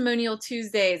 testimonial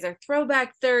Tuesdays or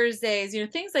throwback Thursdays,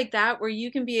 things like that, where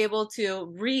you can be able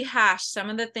to rehash some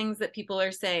of the things that people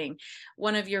are saying.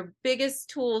 One of your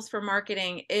biggest tools for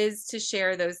marketing is to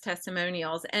share those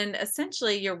testimonials. And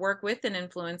essentially your work with an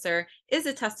influencer is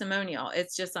a testimonial.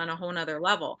 It's just on a whole nother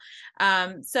level.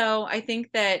 So I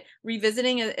think that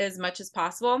revisiting it as much as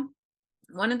possible.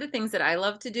 One of the things that I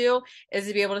love to do is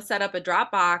to be able to set up a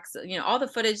Dropbox, all the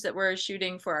footage that we're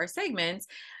shooting for our segments.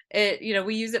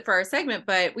 We use it for our segment,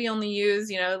 but we only use,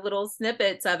 little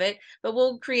snippets of it, but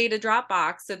we'll create a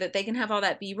Dropbox so that they can have all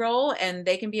that B-roll and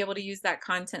they can be able to use that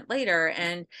content later.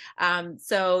 And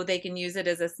so they can use it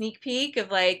as a sneak peek of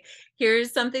like,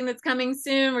 here's something that's coming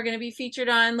soon. We're going to be featured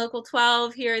on Local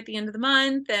 12 here at the end of the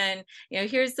month. And,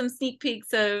 here's some sneak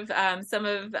peeks of some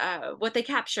of what they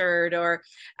captured, or,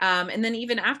 and then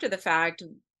even after the fact,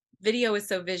 video is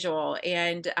so visual.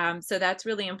 And so that's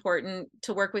really important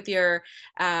to work with your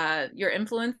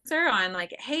influencer on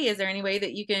like, hey, is there any way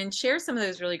that you can share some of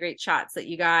those really great shots that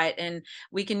you got? And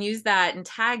we can use that and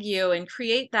tag you and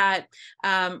create that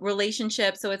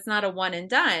relationship. So it's not a one and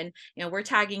done. We're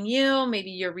tagging you,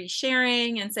 maybe you're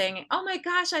resharing and saying, oh my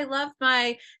gosh, I love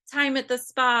my time at the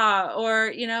spa,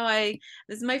 or,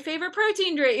 this is my favorite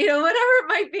protein drink, whatever it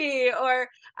might be, or,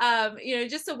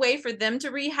 just a way for them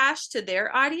to rehash to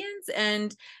their audience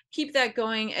and keep that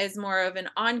going as more of an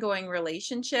ongoing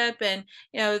relationship. And,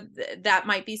 that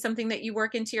might be something that you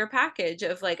work into your package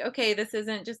of like, okay, this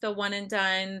isn't just a one and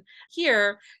done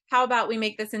here. How about we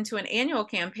make this into an annual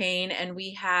campaign and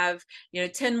we have,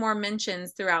 10 more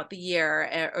mentions throughout the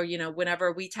year, or,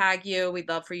 whenever we tag you, we'd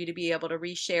love for you to be able to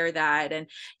reshare that. And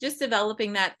just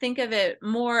developing that, think of it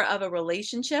more of a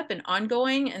relationship and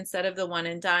ongoing instead of the one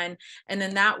and done. And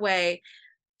then that way,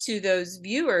 to those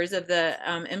viewers of the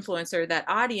influencer, that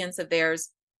audience of theirs,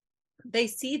 they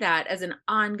see that as an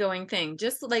ongoing thing,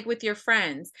 just like with your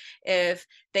friends. If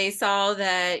they saw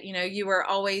that, you were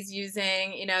always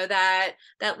using,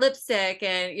 that lipstick,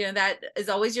 and, that is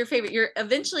always your favorite, you're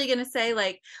eventually going to say,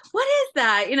 like, what is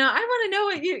that? I want to know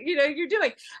what you're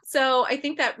doing. So I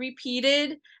think that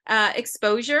repeated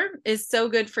exposure is so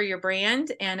good for your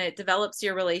brand, and it develops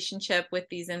your relationship with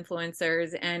these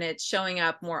influencers, and it's showing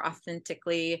up more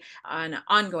authentically on an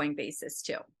ongoing basis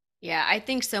too. Yeah, I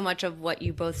think so much of what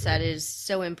you both said is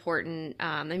so important.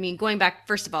 I mean, going back,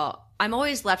 first of all, I'm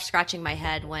always left scratching my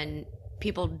head when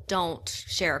people don't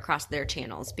share across their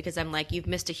channels, because I'm like, you've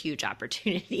missed a huge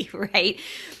opportunity, right?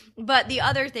 But the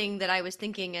other thing that I was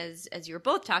thinking as you were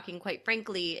both talking, quite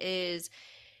frankly, is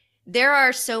there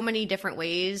are so many different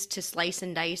ways to slice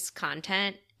and dice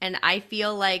content. And I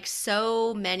feel like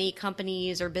so many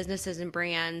companies or businesses and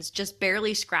brands just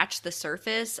barely scratch the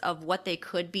surface of what they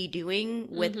could be doing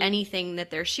with anything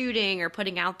that they're shooting or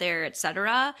putting out there, et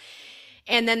cetera.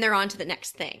 And then they're on to the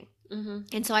next thing.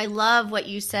 And so I love what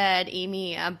you said,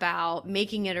 Amy, about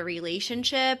making it a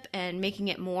relationship and making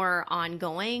it more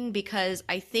ongoing, because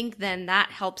I think then that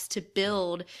helps to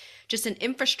build just an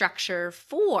infrastructure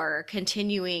for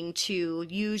continuing to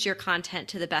use your content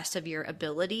to the best of your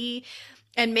ability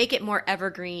and make it more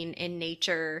evergreen in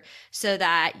nature, so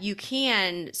that you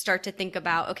can start to think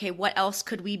about, okay, what else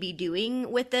could we be doing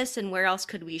with this, and where else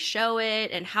could we show it,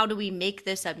 and how do we make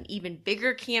this an even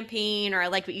bigger campaign? Or I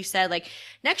like what you said, like,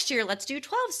 next year, let's do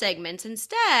 12 segments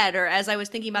instead. Or as I was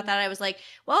thinking about that, I was like,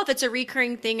 well, if it's a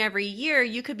recurring thing every year,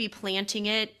 you could be planting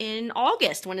it in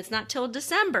August when it's not till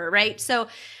December, right? So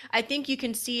I think you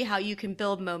can see how you can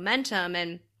build momentum.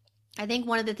 And I think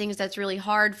one of the things that's really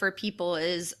hard for people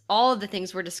is all of the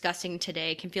things we're discussing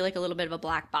today can feel like a little bit of a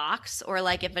black box, or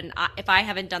like if I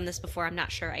haven't done this before, I'm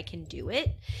not sure I can do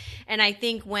it. And I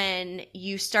think when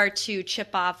you start to chip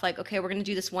off, like, okay, we're going to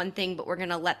do this one thing, but we're going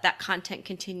to let that content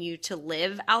continue to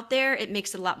live out there, it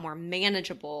makes it a lot more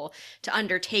manageable to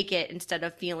undertake it, instead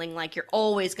of feeling like you're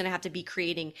always going to have to be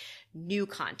creating new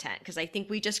content. Because I think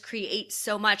we just create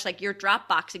so much. Like your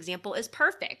Dropbox example is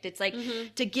perfect. It's like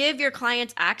to give your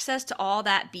clients access to all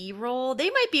that B-roll,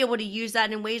 they might be able to use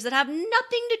that in ways that have nothing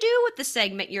to do with the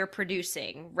segment you're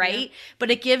producing, right? Yeah. But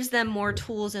it gives them more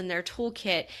tools in their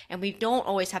toolkit, and we don't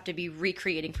always have to be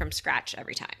recreating from scratch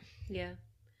every time. Yeah.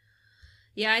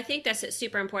 Yeah, I think that's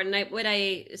super important. What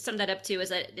I sum that up to is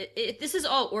that this is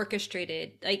all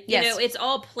orchestrated. Like, yes. It's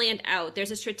all planned out.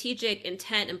 There's a strategic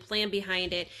intent and plan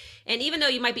behind it. And even though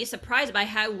you might be surprised by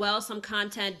how well some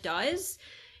content does,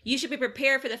 you should be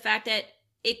prepared for the fact that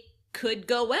it could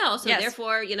go well. So yes.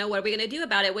 Therefore, what are we going to do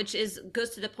about it? Which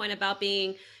goes to the point about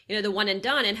being, the one and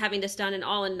done, and having this done in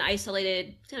an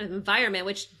isolated kind of environment,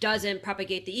 which doesn't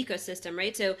propagate the ecosystem,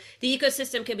 right? So the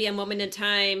ecosystem can be a moment in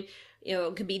time.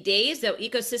 It could be days. The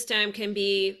ecosystem can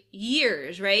be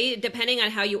years, right? Depending on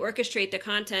how you orchestrate the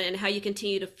content and how you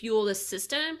continue to fuel the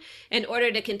system in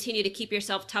order to continue to keep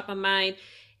yourself top of mind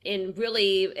in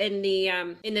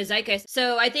the zeitgeist.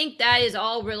 So I think that is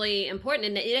all really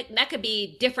important, and that could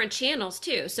be different channels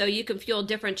too. So you can fuel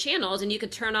different channels, and you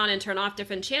could turn on and turn off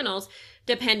different channels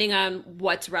depending on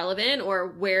what's relevant or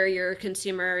where your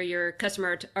consumer, your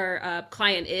customer or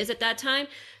client is at that time.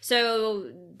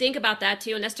 So think about that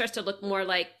too. And that starts to look more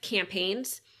like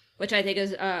campaigns, which I think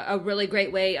is a really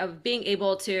great way of being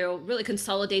able to really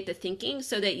consolidate the thinking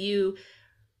so that you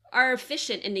are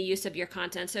efficient in the use of your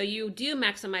content. So you do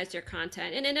maximize your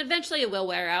content, and then eventually it will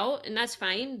wear out, and that's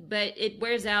fine, but it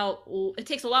wears out. It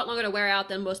takes a lot longer to wear out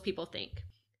than most people think.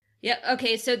 Yeah.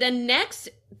 Okay. So the next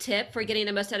tip for getting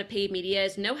the most out of paid media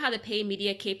is know how the paid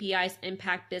media KPIs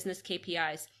impact business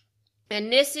KPIs.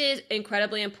 And this is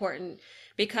incredibly important,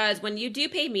 because when you do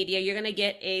paid media, you're going to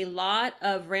get a lot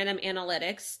of random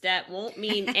analytics that won't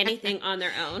mean anything on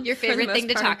their own. Your favorite thing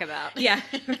to talk about. Yeah.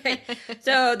 Right.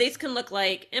 So these can look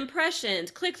like impressions,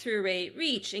 click-through rate,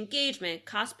 reach, engagement,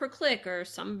 cost per click, or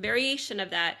some variation of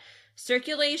that,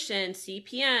 circulation,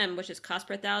 CPM, which is cost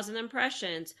per 1,000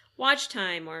 impressions, watch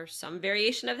time, or some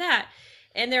variation of that.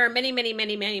 And there are many, many,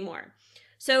 many, many more.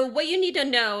 So what you need to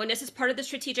know, and this is part of the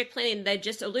strategic planning that I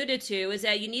just alluded to, is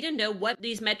that you need to know what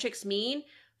these metrics mean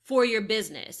for your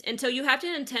business. And so you have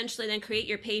to intentionally then create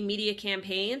your paid media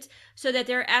campaigns so that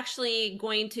they're actually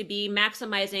going to be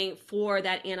maximizing for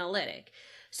that analytic.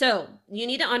 So you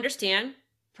need to understand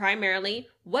primarily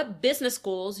what business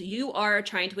goals you are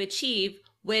trying to achieve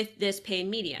with this paid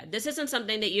media. This isn't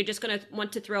something that you're just going to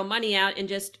want to throw money out and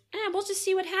just, we'll just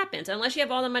see what happens. Unless you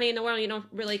have all the money in the world, you don't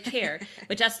really care,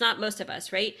 which that's not most of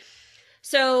us, right?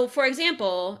 So for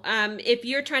example, if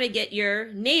you're trying to get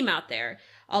your name out there,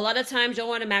 A lot of times you'll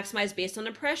want to maximize based on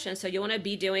impressions. So you want to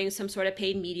be doing some sort of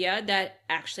paid media that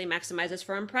actually maximizes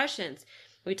for impressions.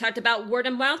 We talked about word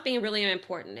of mouth being really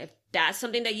important. If that's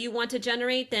something that you want to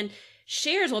generate, then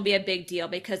shares will be a big deal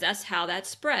because that's how that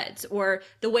spreads. Or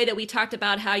the way that we talked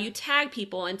about how you tag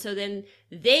people, and so then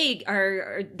they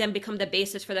are then become the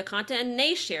basis for the content and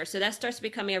they share. So that starts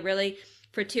becoming a really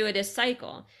fortuitous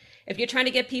cycle. If you're trying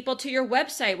to get people to your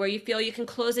website where you feel you can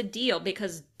close a deal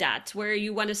because that's where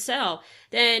you want to sell,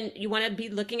 then you want to be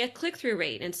looking at click-through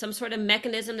rate and some sort of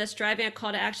mechanism that's driving a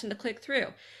call to action to click through.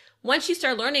 Once you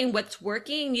start learning what's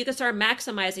working, you can start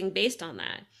maximizing based on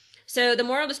that. So the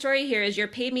moral of the story here is your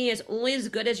paid media is only as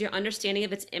good as your understanding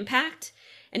of its impact.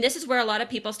 And this is where a lot of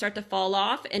people start to fall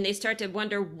off and they start to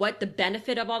wonder what the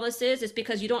benefit of all this is. It's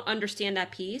because you don't understand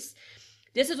that piece.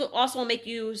 This is what also will make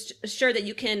you sure that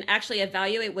you can actually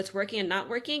evaluate what's working and not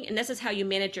working. And this is how you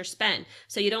manage your spend.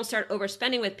 So you don't start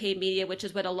overspending with paid media, which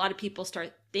is what a lot of people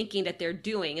start thinking that they're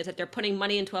doing, is that they're putting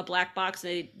money into a black box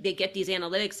and they get these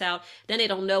analytics out. Then they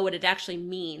don't know what it actually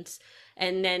means.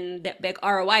 And then the big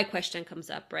ROI question comes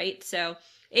up, right? So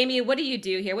Amy, what do you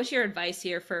do here? What's your advice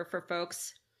here for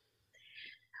folks?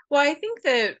 Well, I think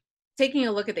that taking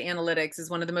a look at the analytics is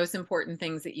one of the most important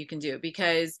things that you can do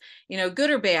because, good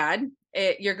or bad,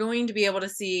 you're going to be able to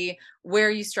see where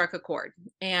you struck a chord,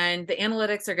 and the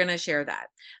analytics are going to share that.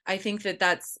 I think that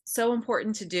that's so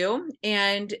important to do.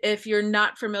 And if you're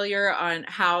not familiar on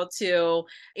how to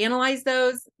analyze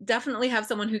those, definitely have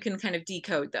someone who can kind of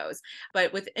decode those.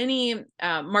 But with any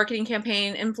marketing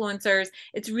campaign, influencers,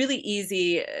 it's really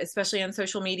easy, especially on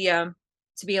social media,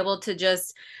 to be able to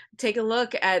just take a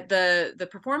look at the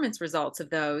performance results of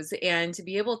those and to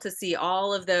be able to see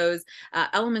all of those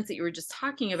elements that you were just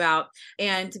talking about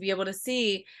and to be able to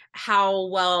see how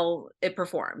well it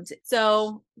performed.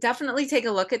 So definitely take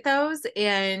a look at those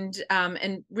and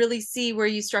really see where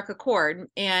you struck a chord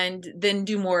and then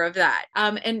do more of that.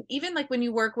 And even like when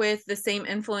you work with the same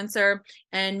influencer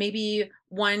and maybe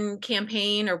one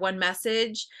campaign or one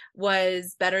message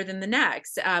was better than the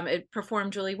next, it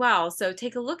performed really well. So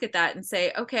take a look at that and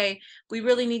say, okay, we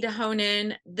really need to hone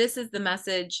in. This is the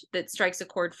message that strikes a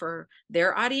chord for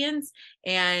their audience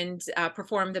and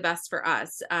perform the best for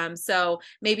us. So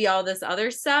maybe all this other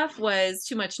stuff was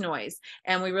too much noise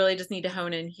and we really just need to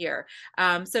hone in here.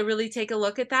 So really take a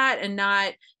look at that and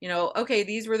not, okay,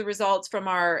 these were the results from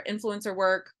our influencer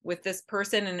work with this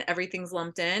person and everything's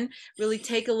lumped in. Really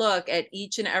take a look at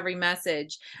each and every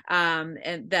message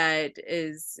and that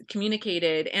is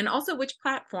communicated, and also which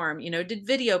platform, did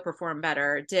video perform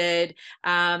better? Did,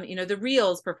 the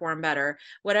reels perform better?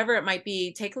 Whatever it might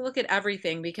be, take a look at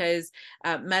everything because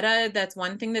Meta, that's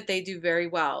one thing that they do very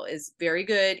well, is very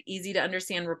good, easy to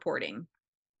understand reporting.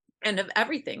 And of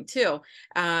everything too,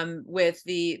 with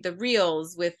the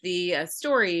reels, with the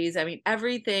stories. I mean,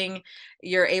 everything,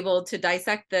 you're able to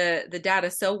dissect the data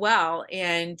so well.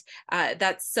 And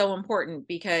that's so important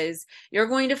because you're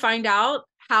going to find out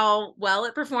how well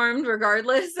it performed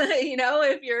regardless.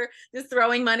 If you're just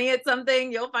throwing money at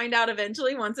something, you'll find out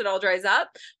eventually once it all dries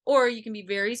up. Or you can be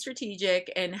very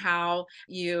strategic in how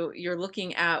you're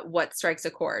looking at what strikes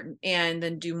a chord and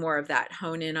then do more of that,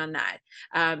 hone in on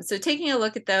that. So taking a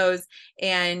look at those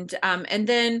and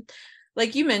then,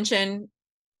 like you mentioned,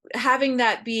 having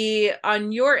that be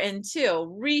on your end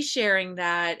too, resharing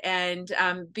that. And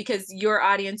because your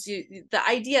audience, the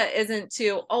idea isn't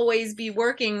to always be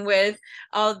working with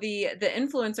all the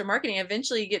influencer marketing.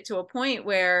 Eventually you get to a point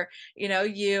where,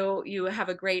 you have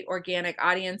a great organic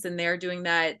audience and they're doing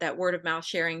that word of mouth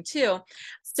sharing too.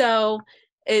 So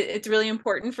it's really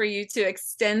important for you to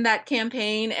extend that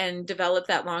campaign and develop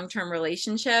that long-term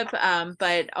relationship,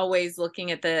 but always looking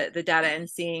at the data and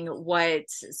seeing what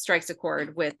strikes a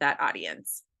chord with that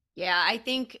audience. Yeah, I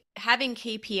think having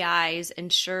KPIs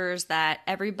ensures that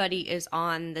everybody is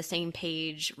on the same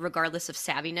page regardless of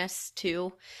savviness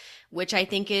too, which I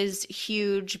think is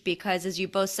huge because, as you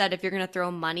both said, if you're going to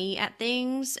throw money at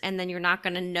things and then you're not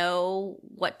going to know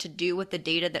what to do with the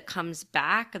data that comes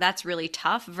back, that's really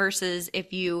tough versus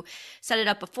if you set it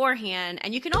up beforehand.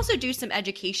 And you can also do some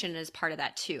education as part of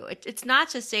that too. It's not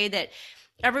to say that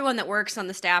everyone that works on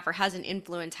the staff or has an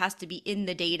influence has to be in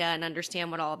the data and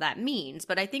understand what all of that means.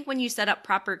 But I think when you set up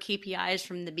proper KPIs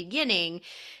from the beginning,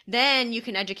 then you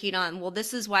can educate on, well,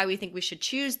 this is why we think we should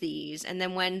choose these. And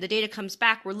then when the data comes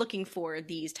back, we're looking for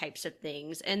these types of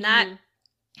things. And that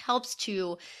helps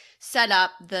to set up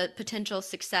the potential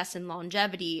success and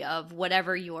longevity of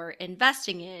whatever you're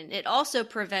investing in. It also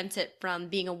prevents it from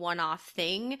being a one-off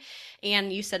thing.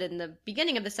 And you said in the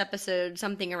beginning of this episode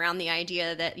something around the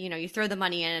idea that, you throw the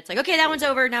money in, it's like, okay, that one's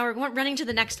over, now we're running to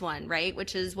the next one, right?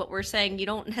 Which is what we're saying. You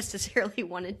don't necessarily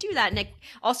want to do that, and it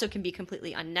also can be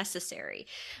completely unnecessary.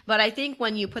 But I think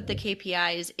when you put the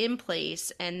KPIs in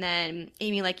place, and then,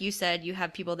 Amy, like you said, you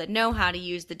have people that know how to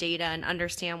use the data and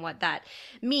understand what that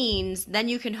means, then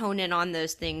you can hone in on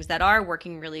those things that are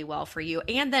working really well for you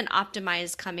and then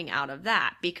optimize coming out of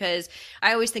that. Because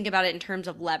I always think about it in terms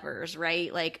of levers,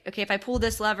 right? Like, okay, if I pull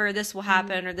this lever, this will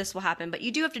happen or this will happen. But you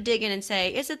do have to dig in and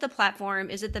say, is it the platform?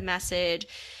 Is it the message?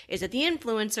 Is it the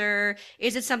influencer?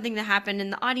 Is it something that happened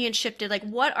and the audience shifted? Like,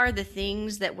 what are the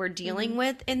things that we're dealing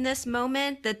with in this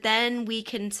moment that then we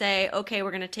can say, okay,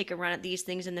 we're going to take a run at these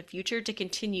things in the future to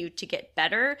continue to get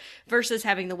better, versus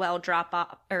having the well drop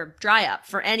up or dry up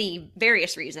for any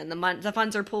various reason. The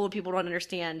funds are pulled, people don't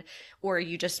understand, or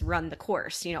you just run the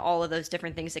course. All of those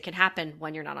different things that can happen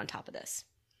when you're not on top of this.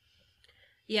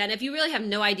 Yeah, and if you really have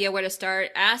no idea where to start,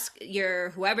 ask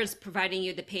whoever's providing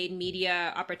you the paid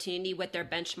media opportunity what their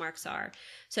benchmarks are.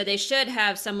 So they should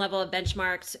have some level of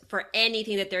benchmarks for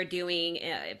anything that they're doing.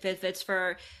 If it's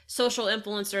for social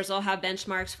influencers, they'll have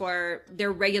benchmarks for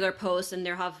their regular posts, and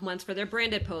they'll have ones for their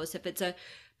branded posts. If it's a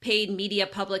paid media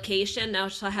publication, they'll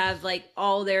have like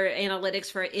all their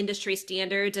analytics for industry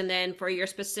standards and then for your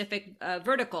specific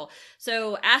vertical.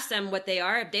 So ask them what they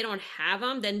are. If they don't have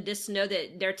them, then just know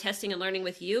that they're testing and learning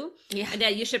with you, and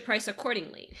that you should price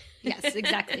accordingly. Yes,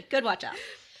 exactly. Good watch out.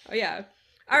 Oh, yeah.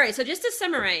 All right. So just to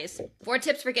summarize, 4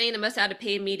 tips for getting the most out of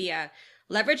paid media.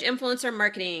 Leverage influencer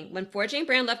marketing. When forging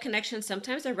brand love connections,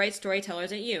 sometimes the right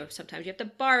storytellers ain't you. Sometimes you have to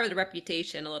borrow the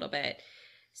reputation a little bit.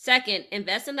 Second,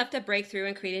 invest enough to break through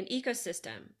and create an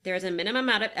ecosystem. There is a minimum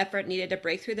amount of effort needed to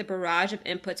break through the barrage of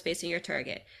inputs facing your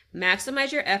target.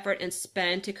 Maximize your effort and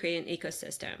spend to create an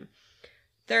ecosystem.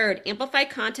 Third, amplify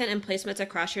content and placements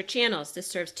across your channels. This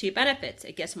serves 2 benefits.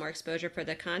 It gets more exposure for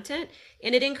the content,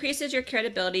 and it increases your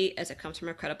credibility as it comes from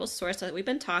a credible source that we've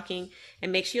been talking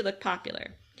and makes you look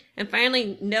popular. And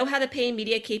finally, know how the paid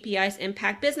media KPIs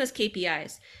impact business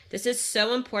KPIs. This is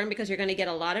so important because you're going to get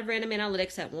a lot of random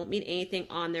analytics that won't mean anything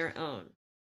on their own.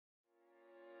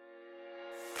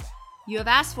 You have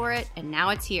asked for it, and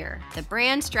now it's here. The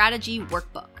Brand Strategy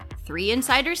Workbook. 3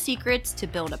 insider secrets to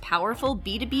build a powerful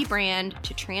B2B brand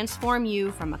to transform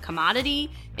you from a commodity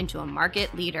into a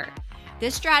market leader.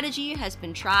 This strategy has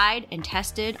been tried and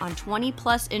tested on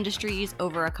 20+ industries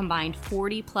over a combined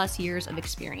 40+ years of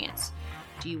experience.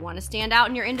 Do you want to stand out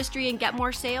in your industry and get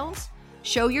more sales?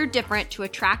 Show you're different to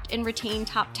attract and retain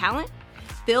top talent?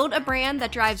 Build a brand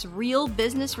that drives real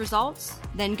business results?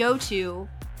 Then go to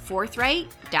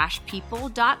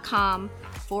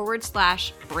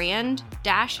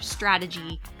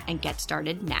forthright-people.com/brand-strategy and get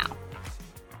started now.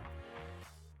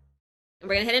 We're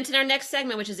going to head into our next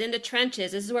segment, which is In the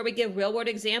Trenches. This is where we give real-world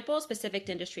examples specific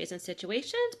to industries and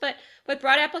situations, but with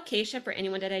broad application for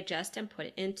anyone to digest and put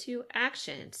it into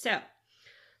action. So,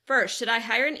 first, should I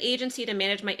hire an agency to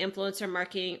manage my influencer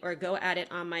marketing or go at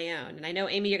it on my own? And I know,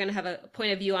 Amy, you're going to have a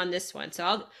point of view on this one.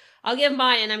 So I'll give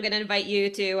mine, and I'm going to invite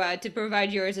you to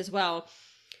provide yours as well.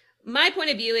 My point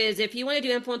of view is if you want to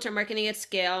do influencer marketing at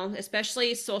scale,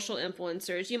 especially social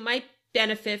influencers, you might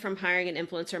benefit from hiring an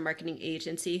influencer marketing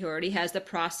agency who already has the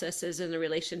processes and the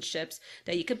relationships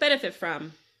that you could benefit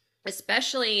from,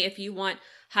 especially if you want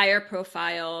higher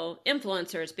profile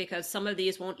influencers, because some of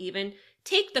these won't even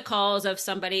take the calls of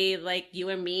somebody like you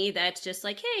and me that's just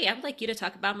like, hey, I'd like you to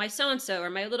talk about my so-and-so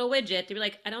or my little widget. They'd be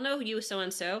like, I don't know you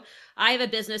so-and-so. I have a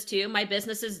business too. My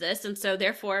business is this. And so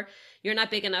therefore, you're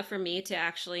not big enough for me to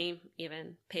actually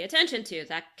even pay attention to.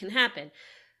 That can happen.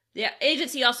 The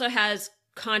agency also has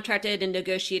contracted and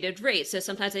negotiated rates. So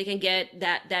sometimes they can get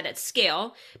that at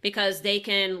scale because they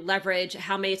can leverage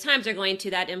how many times they're going to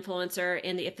that influencer.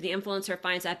 And if the influencer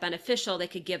finds that beneficial, they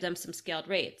could give them some scaled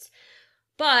rates.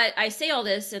 But I say all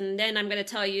this, and then I'm going to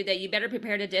tell you that you better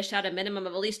prepare to dish out a minimum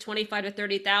of at least $25,000 to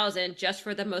 $30,000 just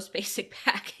for the most basic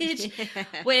package,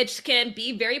 which can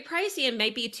be very pricey and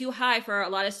might be too high for a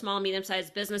lot of small,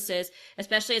 medium-sized businesses,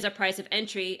 especially as a price of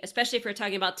entry, especially if we're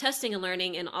talking about testing and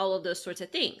learning and all of those sorts of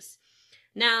things.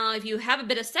 Now, if you have a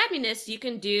bit of savviness, you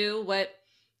can do what,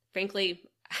 frankly,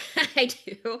 I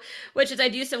do, which is I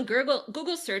do some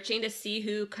Google searching to see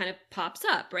who kind of pops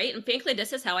up, right? And frankly,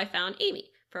 this is how I found Amy.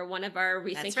 for one of our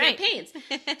recent That's right. campaigns.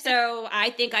 So I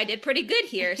think I did pretty good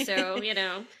here. So,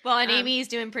 Well, and Amy's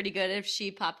doing pretty good if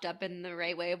she popped up in the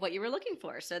right way of what you were looking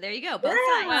for. So there you go, both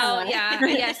sides. Well, yeah,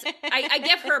 yes. I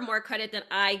give her more credit than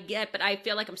I get, but I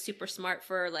feel like I'm super smart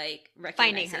for like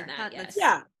recognizing Finding her. that. Yes.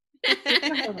 Yeah.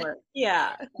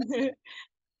 Yeah.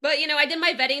 But, I did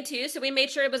my vetting too. So we made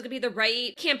sure it was going to be the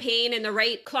right campaign and the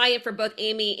right client for both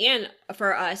Amy and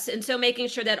for us. And so making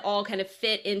sure that all kind of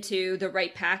fit into the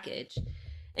right package.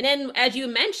 And then, as you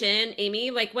mentioned, Amy,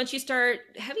 like once you start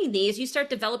having these, you start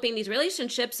developing these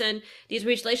relationships, and these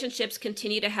relationships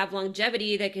continue to have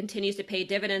longevity that continues to pay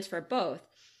dividends for both.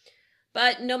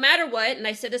 But no matter what, and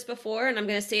I said this before, and I'm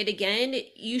going to say it again,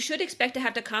 you should expect to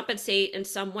have to compensate in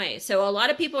some way. So a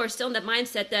lot of people are still in the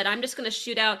mindset that I'm just going to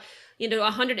shoot out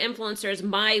 100 influencers,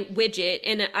 my widget,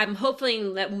 and I'm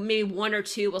hoping that maybe one or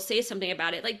two will say something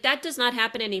about it. Like that does not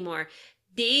happen anymore.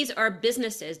 These are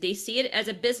businesses. They see it as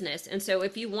a business. And so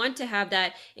if you want to have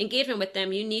that engagement with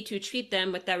them, you need to treat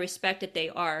them with that respect that they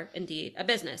are indeed a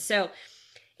business. So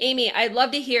Amy, I'd love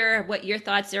to hear what your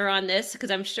thoughts are on this, because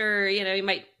I'm sure, you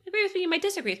might agree with me, you might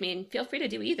disagree with me, and feel free to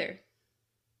do either.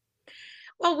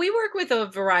 Well, we work with a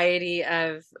variety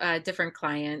of different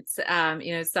clients.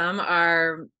 Some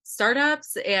are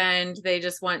startups and they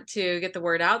just want to get the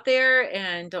word out there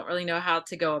and don't really know how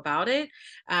to go about it.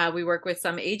 We work with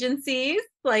some agencies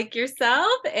like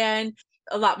yourself and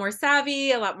a lot more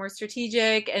savvy, a lot more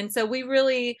strategic. And so we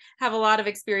really have a lot of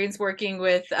experience working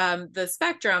with the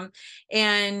spectrum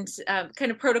and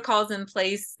kind of protocols in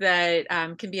place that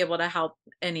can be able to help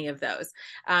any of those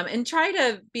and try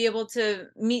to be able to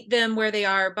meet them where they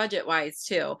are budget wise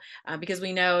too, because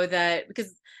we know that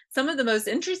because some of the most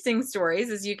interesting stories,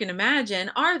 as you can imagine,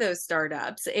 are those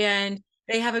startups, and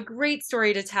they have a great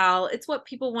story to tell. It's what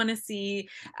people want to see,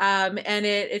 and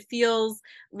it feels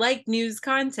like news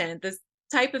content. This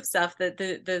type of stuff that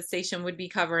the station would be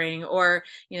covering, or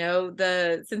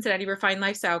the Cincinnati refined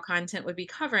lifestyle content would be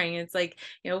covering. It's like,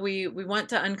 we want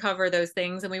to uncover those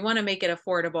things, and we want to make it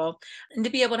affordable, and to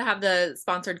be able to have the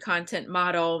sponsored content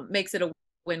model makes it a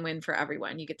win-win for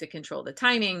everyone. You get to control the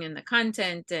timing and the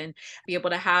content and be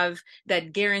able to have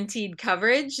that guaranteed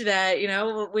coverage that,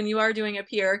 when you are doing a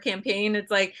PR campaign, it's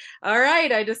like, all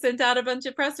right, I just sent out a bunch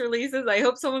of press releases. I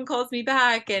hope someone calls me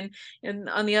back. And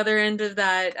on the other end of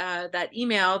that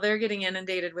email, they're getting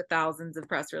inundated with thousands of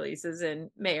press releases and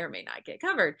may or may not get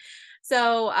covered.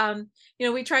 So,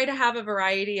 we try to have a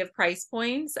variety of price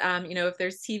points. If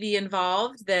there's TV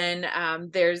involved, then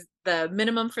there's the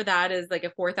minimum for that is like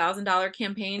a $4,000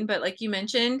 campaign. But like you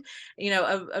mentioned,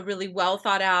 a really well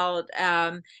thought out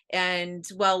and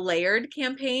well layered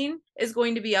campaign is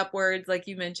going to be upwards, like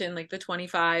you mentioned, like the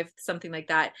 25, something like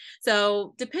that.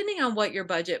 So depending on what your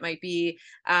budget might be,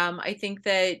 I think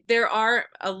that there are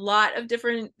a lot of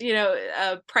different,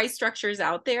 price structures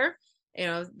out there.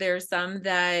 There's some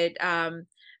that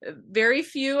very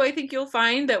few I think you'll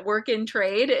find that work in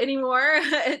trade anymore.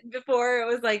 Before it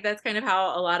was like that's kind of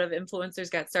how a lot of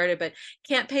influencers got started, but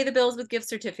can't pay the bills with gift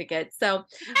certificates. So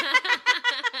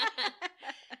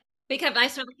become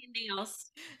nicer looking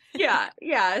nails.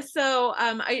 Yeah. So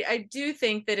I do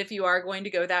think that if you are going to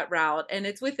go that route, and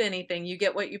it's with anything, you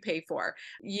get what you pay for.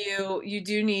 You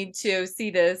do need to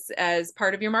see this as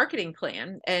part of your marketing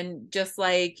plan. And just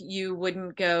like you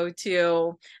wouldn't go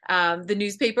to the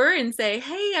newspaper and say,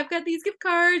 hey, I've got these gift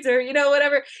cards, or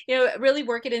whatever, really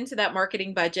work it into that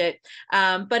marketing budget.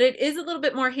 But it is a little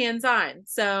bit more hands-on.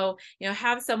 So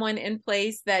have someone in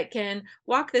place that can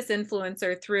walk this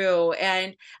influencer through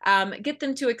and get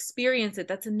them to experience it.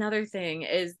 That's another thing,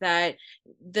 is that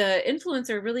the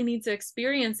influencer really needs to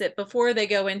experience it before they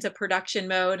go into production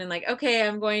mode and like, okay,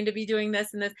 I'm going to be doing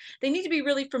this and this. They need to be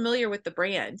really familiar with the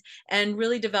brand and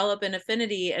really develop an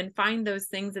affinity and find those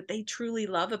things that they truly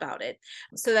love about it.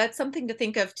 So that's something to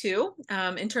think of too,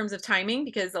 in terms of timing,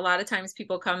 because a lot of times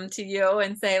people come to you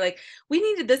and say like, we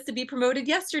needed this to be promoted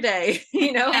yesterday,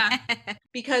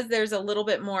 because there's a little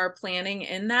bit more planning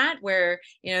in that, where,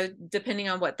 depending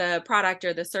on what the product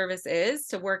or the service is,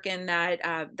 to work in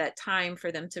that time for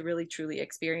them to really truly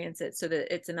experience it, so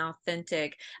that it's an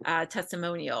authentic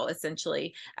testimonial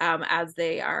essentially, as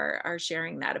they are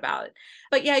sharing that about it.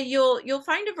 But yeah, you'll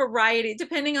find a variety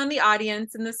depending on the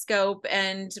audience and the scope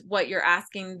and what you're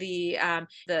asking the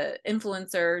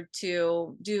influencer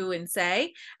to do and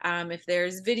say. If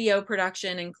there's video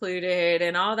production included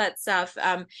and all that stuff,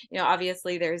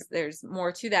 obviously there's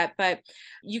more to that, but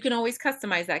you can always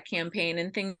customize that campaign,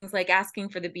 and things like asking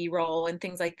for the B-roll and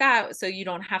things like that. So you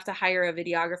don't have to hire a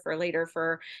videographer later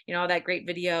for, all that great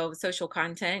video social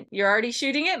content. You're already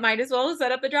shooting it. Might as well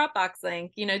set up a Dropbox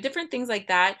link. Different things like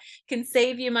that can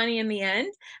save you money in the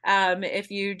end, if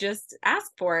you just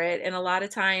ask for it. And a lot of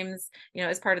times,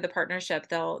 as part of the partnership,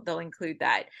 they'll include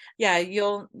that. Yeah,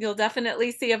 you'll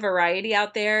definitely see a variety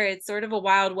out there. It's sort of a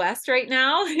wild west right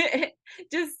now,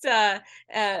 just as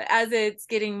it's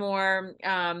getting more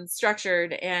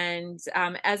structured, and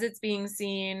as it's being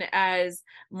seen as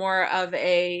more of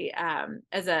a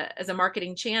as a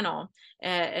marketing channel,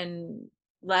 and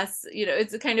less,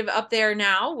 it's kind of up there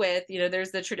now with,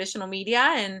 there's the traditional media,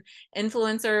 and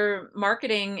influencer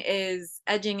marketing is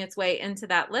edging its way into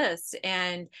that list.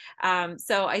 And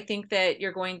so I think that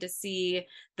you're going to see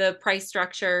the price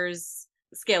structures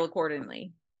scale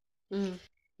accordingly.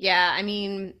 Yeah, I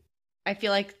mean, I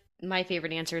feel like my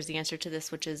favorite answer is the answer to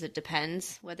this, which is it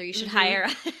depends whether you should hire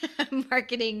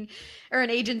marketing or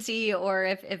an agency, or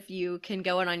if you can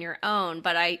go in on your own.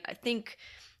 But I think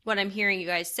what I'm hearing you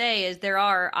guys say is there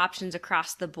are options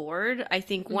across the board. I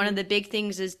think one of the big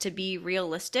things is to be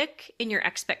realistic in your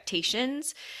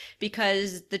expectations,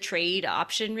 because the trade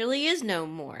option really is no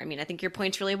more. I mean, I think your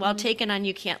point's really well taken on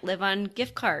you can't live on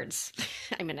gift cards.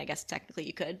 I mean, I guess technically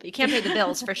you could, but you can't pay the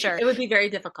bills for sure. It would be very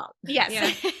difficult. Yes.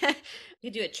 Yeah. You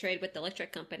do a trade with the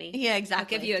electric company. Yeah,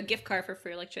 exactly. I'll give you a gift card for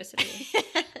free electricity.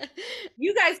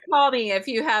 You guys call me if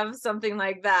you have something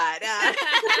like that.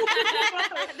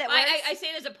 I say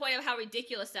it as a point of how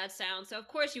ridiculous that sounds. So of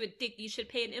course you would think you should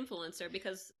pay an influencer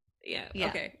because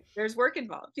okay. There's work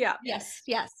involved. Yeah. Yes.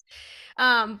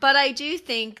 But I do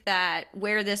think that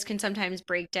where this can sometimes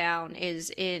break down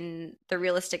is in the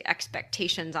realistic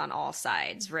expectations on all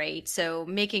sides, right? So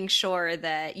making sure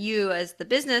that you as the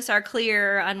business are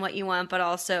clear on what you want, but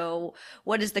also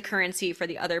what is the currency for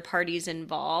the other parties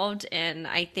involved. And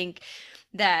I think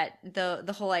that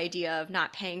the whole idea of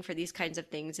not paying for these kinds of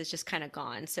things is just kind of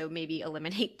gone. So maybe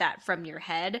eliminate that from your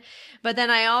head. But then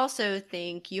I also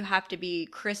think you have to be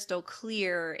crystal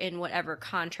clear in whatever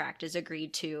contract is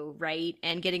agreed to, right?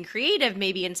 And getting creative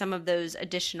maybe in some of those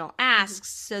additional asks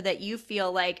so that you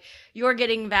feel like you're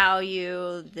getting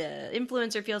value, the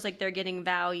influencer feels like they're getting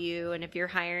value, and if you're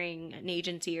hiring an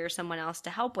agency or someone else to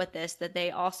help with this, that they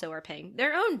also are paying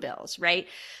their own bills, right?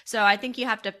 So I think you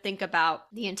have to think about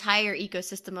the entire ecosystem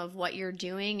of what you're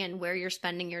doing and where you're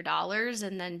spending your dollars,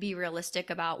 and then be realistic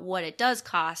about what it does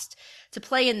cost to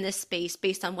play in this space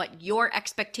based on what your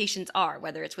expectations are,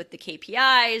 whether it's with the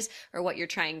KPIs or what you're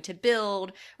trying to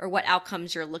build or what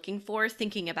outcomes you're looking for,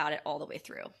 thinking about it all the way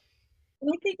through.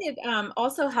 I think it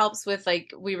also helps with,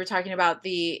 like we were talking about,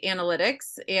 the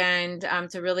analytics, and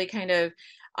to really kind of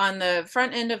on the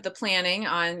front end of the planning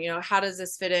on, how does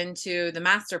this fit into the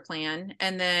master plan?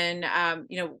 And then,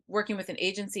 working with an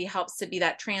agency helps to be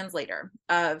that translator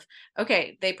of,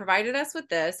 okay, they provided us with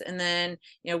this, and then,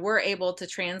 we're able to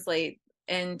translate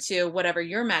into whatever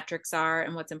your metrics are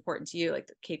and what's important to you, like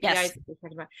the KPIs that we're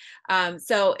talking about.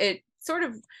 So it sort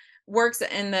of works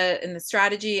in the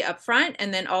strategy up front,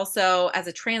 and then also as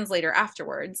a translator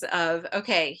afterwards of,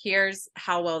 okay, here's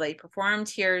how well they performed,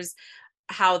 here's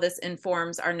how this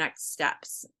informs our next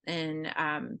steps in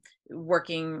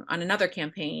working on another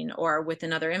campaign or with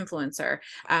another influencer.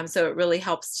 So it really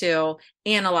helps to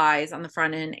analyze on the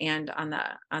front end and on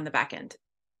the back end.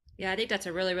 Yeah, I think that's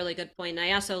a really, really good point. And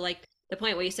I also like the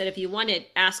point where you said if you want it,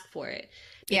 ask for it.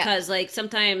 Because like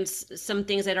sometimes some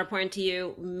things that are important to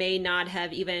you may not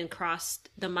have even crossed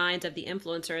the minds of the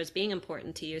influencer as being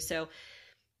important to you. So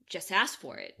just ask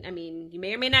for it. I mean, you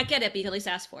may or may not get it, but you can at least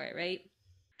ask for it, right?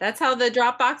 That's how the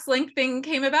Dropbox link thing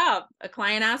came about. A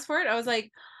client asked for it. I was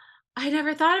like, I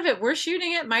never thought of it. We're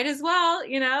shooting it. Might as well, if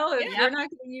we're not going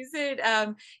to use it,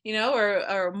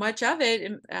 or much of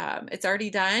it, it's already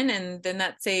done. And then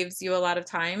that saves you a lot of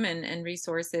time and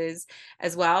resources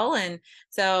as well. And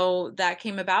so that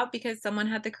came about because someone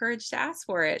had the courage to ask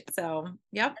for it. So,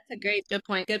 yep. That's a good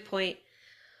point. Good point.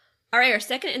 All right. Our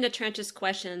second in the trenches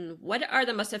question: what are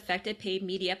the most effective paid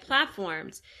media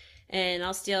platforms? And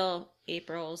I'll steal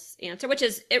April's answer, which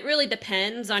is it really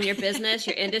depends on your business,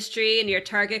 your industry, and your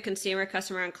target consumer,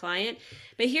 customer, and client.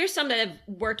 But here's some that have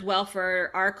worked well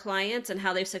for our clients and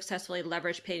how they've successfully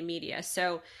leveraged paid media.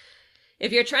 So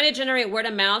if you're trying to generate word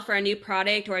of mouth for a new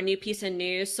product or a new piece of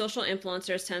news, social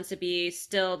influencers tends to be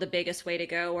still the biggest way to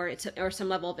go, or some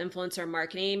level of influencer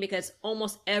marketing, because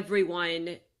almost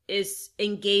everyone is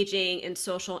engaging in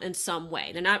social in some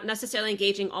way. They're not necessarily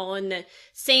engaging all in the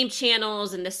same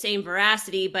channels and the same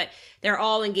veracity, but they're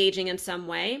all engaging in some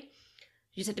way.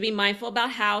 You just have to be mindful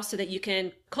about how, so that you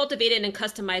can cultivate it and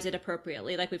customize it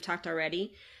appropriately, like we've talked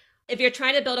already. If you're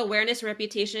trying to build awareness and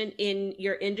reputation in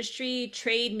your industry,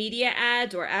 trade media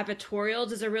ads or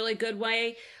advertorials is a really good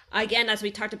way. Again, as we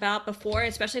talked about before,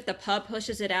 especially if the pub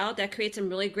pushes it out, that creates some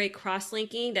really great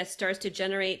cross-linking that starts to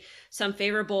generate some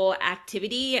favorable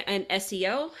activity and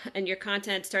SEO, and your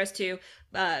content starts to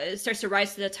rise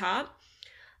to the top.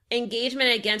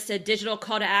 Engagement against a digital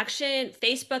call to action.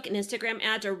 Facebook and Instagram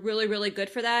ads are really, really good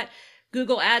for that.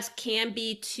 Google ads can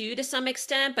be too to some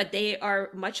extent, but they are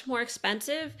much more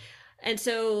expensive. And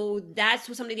so that's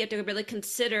something you have to really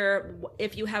consider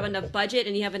if you have enough budget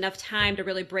and you have enough time to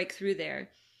really break through there.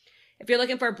 If you're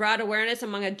looking for broad awareness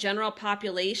among a general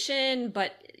population,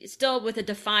 but still with a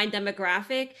defined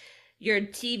demographic, your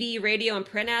TV, radio, and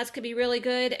print ads could be really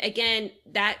good. Again,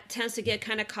 that tends to get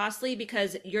kind of costly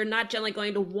because you're not generally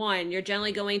going to one, you're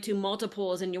generally going to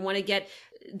multiples, and you want to get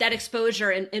that exposure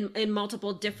in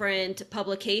multiple different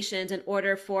publications in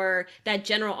order for that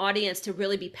general audience to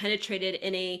really be penetrated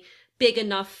in a big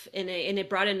enough, in a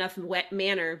broad enough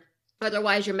manner.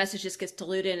 Otherwise, your message just gets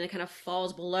diluted and it kind of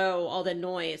falls below all the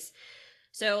noise.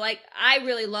 So like, I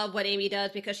really love what Amy does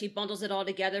because she bundles it all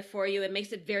together for you. It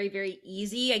makes it very, very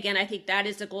easy. Again, I think that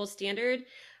is the gold standard.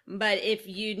 But if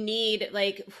you need,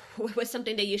 like, what's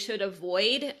something that you should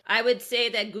avoid, I would say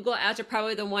that Google ads are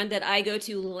probably the one that I go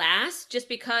to last just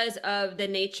because of the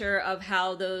nature of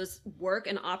how those work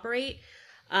and operate.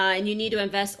 And you need to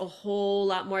invest a whole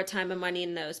lot more time and money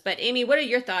in those. But Amy, what are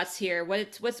your thoughts here?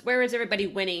 Where is everybody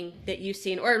winning that you've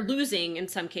seen, or losing in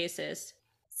some cases?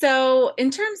 So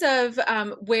in terms of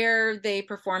where they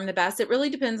perform the best, it really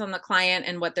depends on the client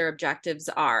and what their objectives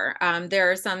are.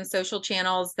 There are some social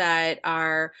channels that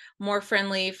are more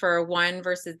friendly for one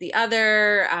versus the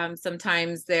other.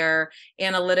 Sometimes their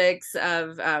analytics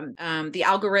of the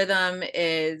algorithm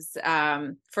is,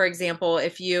 for example,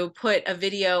 if you put a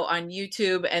video on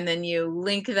YouTube and then you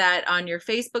link that on your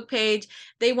Facebook page,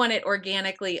 they want it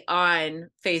organically on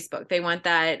Facebook. They want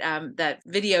that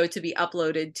video to be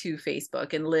uploaded to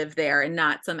Facebook and live there and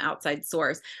not some outside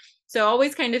source. So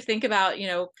always kind of think about,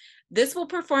 this will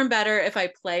perform better if I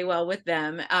play well with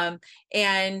them.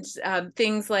 And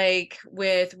things like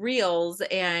with Reels,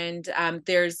 and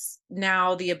there's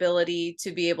now the ability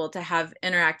to be able to have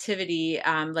interactivity,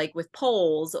 like with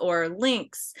polls or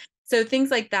links. So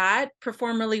things like that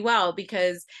perform really well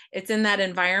because it's in that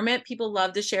environment. People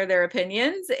love to share their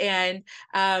opinions and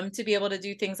to be able to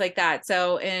do things like that.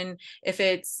 So if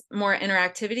it's more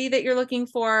interactivity that you're looking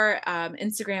for,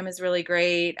 Instagram is really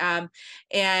great.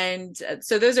 And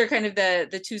so those are kind of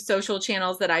the two social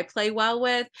channels that I play well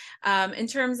with. In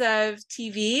terms of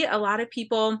TV, a lot of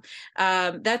people,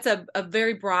 that's a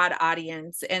very broad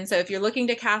audience. And so if you're looking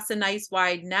to cast a nice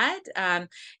wide net,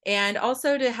 and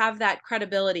also to have that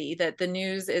credibility that the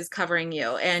news is covering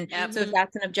you. And so if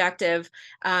that's an objective,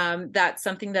 that's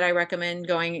something that I recommend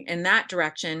going in that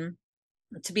direction,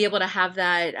 to be able to have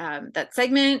that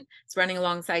segment. It's running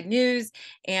alongside news,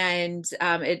 and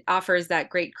it offers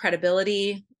that great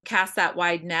credibility. Cast that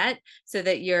wide net so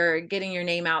that you're getting your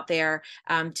name out there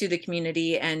to the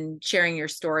community and sharing your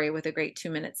story with a great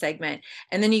 2-minute segment.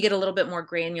 And then you get a little bit more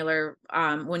granular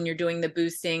when you're doing the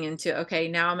boosting into, okay,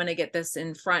 now I'm going to get this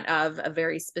in front of a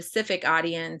very specific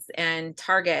audience and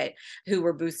target who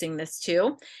we're boosting this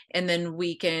to. And then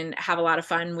we can have a lot of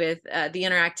fun with the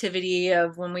interactivity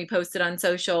of when we post it on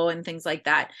social and things like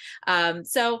that.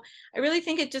 So I really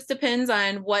think it just depends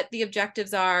on what the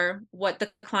objectives are, what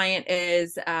the client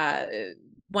is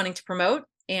wanting to promote,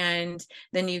 and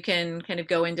then you can kind of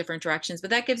go in different directions. But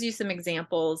that gives you some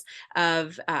examples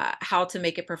of how to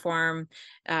make it perform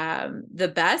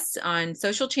the best on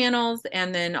social channels,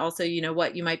 and then also,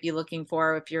 what you might be looking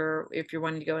for if you're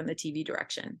wanting to go in the TV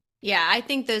direction. Yeah, I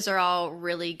think those are all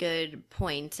really good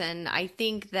points. And I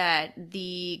think that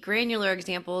the granular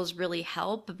examples really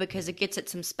help because it gets at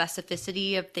some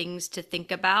specificity of things to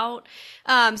think about.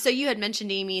 So you had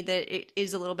mentioned, Amy, that it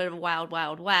is a little bit of a wild,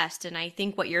 wild west. And I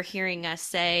think what you're hearing us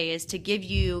say is to give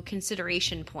you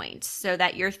consideration points so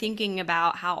that you're thinking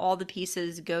about how all the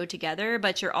pieces go together,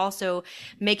 but you're also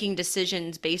making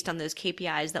decisions based on those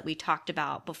KPIs that we talked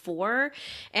about before.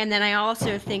 And then I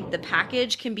also think the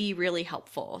package can be really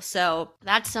helpful. So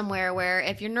that's somewhere where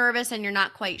if you're nervous and you're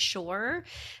not quite sure,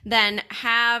 then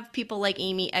have people like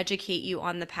Amy educate you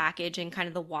on the package and kind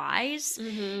of the whys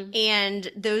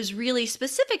and those really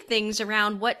specific things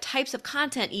around what types of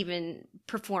content even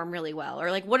perform really well, or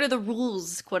like what are the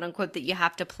rules, quote unquote, that you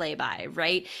have to play by,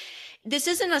 right? This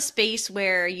isn't a space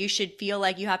where you should feel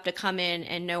like you have to come in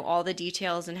and know all the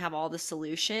details and have all the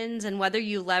solutions. And whether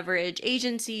you leverage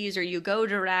agencies or you go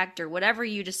direct or whatever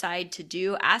you decide to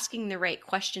do, asking the right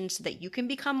questions so that you can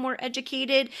become more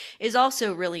educated is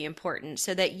also really important,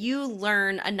 so that you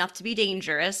learn enough to be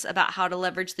dangerous about how to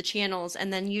leverage the channels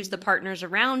and then use the partners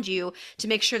around you to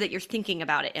make sure that you're thinking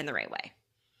about it in the right way.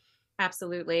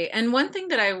 Absolutely. And one thing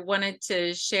that I wanted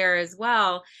to share as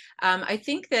well, I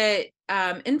think that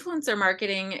influencer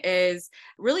marketing is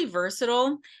really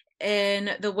versatile in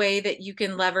the way that you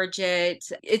can leverage it.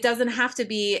 It doesn't have to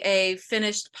be a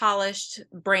finished, polished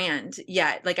brand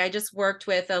yet. Like I just worked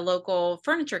with a local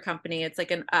furniture company. It's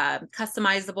like an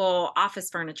customizable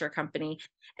office furniture company.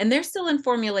 And they're still in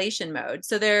formulation mode.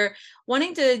 So they're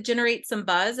wanting to generate some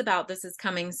buzz about this is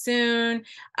coming soon.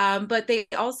 But they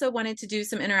also wanted to do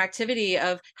some interactivity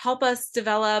of help us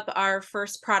develop our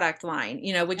first product line.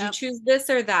 Would you choose this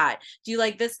or that? Do you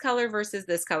like this color versus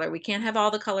this color? We can't have all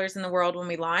the colors in the world when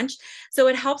we launch. So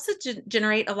it helps to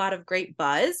generate a lot of great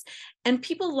buzz. And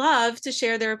people love to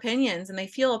share their opinions and they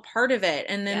feel a part of it.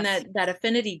 And then that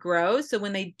affinity grows. So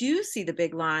when they do see the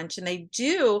big launch and they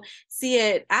do see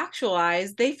it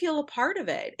actualized, they feel a part of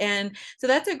it. And so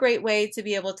that's a great way to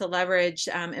be able to leverage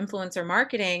influencer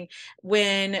marketing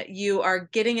when you are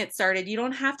getting it started. You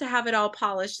don't have to have it all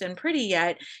polished and pretty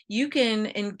yet. You can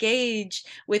engage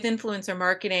with influencer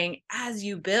marketing as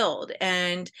you build.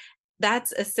 And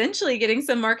that's essentially getting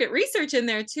some market research in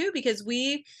there too, because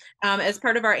we, as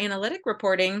part of our analytic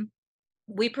reporting,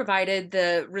 we provided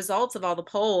the results of all the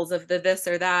polls of the this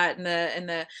or that and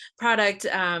the product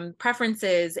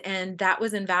preferences, and that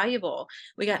was invaluable.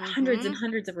 We got hundreds and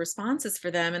hundreds of responses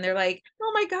for them, and they're like,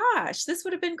 "Oh my gosh, this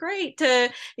would have been great to,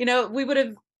 we would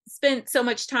have spent so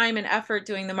much time and effort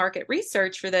doing the market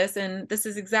research for this, and this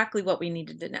is exactly what we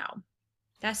needed to know."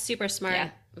 That's super smart. Yeah.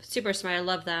 Super smart. I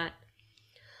love that.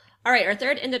 All right, our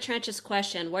third in the trenches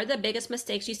question. What are the biggest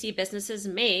mistakes you see businesses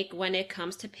make when it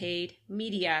comes to paid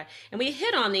media? And we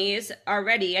hit on these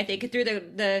already, I think, through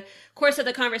the course of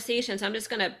the conversation. So I'm just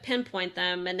going to pinpoint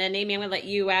them. And then Amy, I'm going to let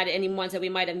you add any ones that we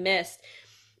might have missed.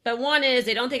 But one is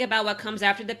they don't think about what comes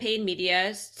after the paid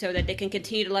media so that they can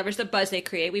continue to leverage the buzz they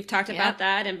create. We've talked about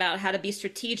that and about how to be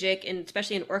strategic, and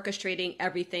especially in orchestrating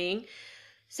everything.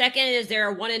 Second is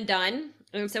they're one and done.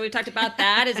 And so we've talked about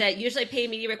that, is that usually paid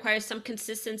media requires some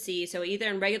consistency. So either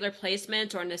in regular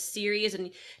placements or in a series,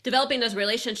 and developing those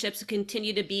relationships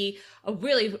continue to be a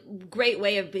really great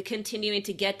way of continuing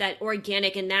to get that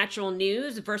organic and natural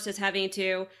news versus having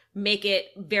to make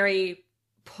it very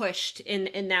pushed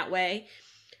in that way.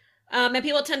 And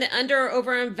people tend to under or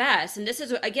over invest. And this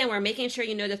is, again, we're making sure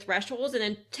you know the thresholds and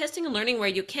then testing and learning where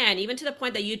you can, even to the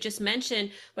point that you just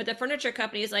mentioned with the furniture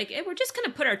company is like, hey, we're just going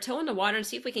to put our toe in the water and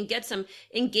see if we can get some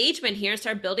engagement here and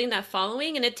start building that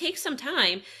following. And it takes some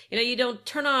time. You don't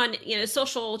turn on,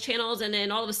 social channels and then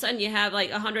all of a sudden you have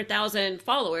like 100,000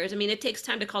 followers. I mean, it takes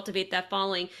time to cultivate that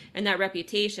following and that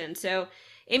reputation. So,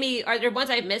 Amy, are there ones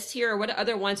I've missed here, or what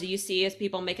other ones do you see as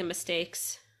people making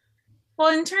mistakes?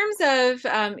 Well, in terms of,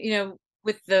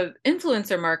 with the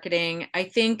influencer marketing, I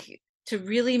think to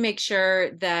really make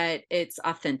sure that it's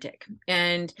authentic.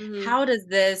 And how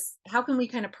can we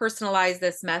kind of personalize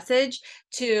this message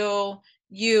to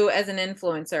you as an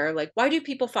influencer? Like, why do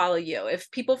people follow you? If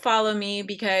people follow me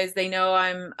because they know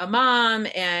I'm a mom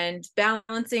and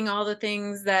balancing all the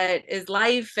things that is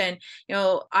life, and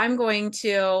I'm going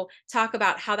to talk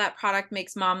about how that product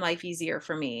makes mom life easier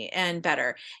for me and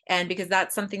better, and because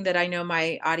that's something that I know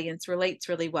my audience relates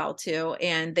really well to,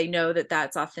 and they know that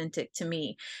that's authentic to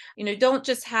me. Don't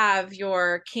just have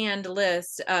your canned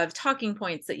list of talking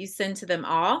points that you send to them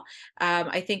all.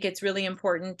 I think it's really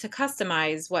important to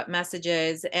customize what messages,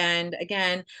 and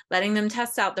again, letting them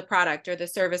test out the product or the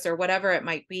service or whatever it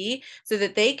might be, so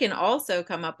that they can also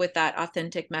come up with that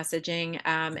authentic messaging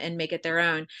and make it their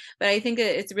own. But I think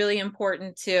it's really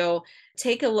important to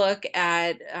take a look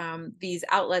at these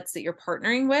outlets that you're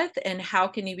partnering with, and how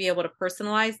can you be able to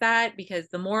personalize that, because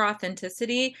the more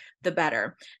authenticity, the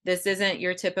better. This isn't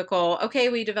your typical, okay,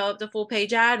 we developed a full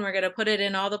page ad and we're going to put it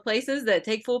in all the places that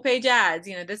take full page ads.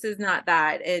 This is not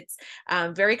that. It's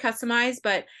very customized,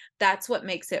 but that's what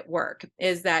makes it work,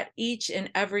 is that each and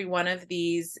every one of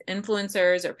these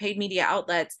influencers or paid media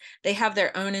outlets, they have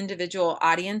their own individual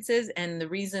audiences and the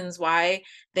reasons why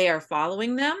they are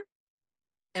following them.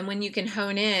 And when you can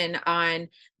hone in on,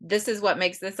 this is what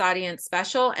makes this audience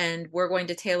special, and we're going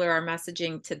to tailor our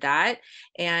messaging to that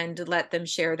and let them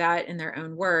share that in their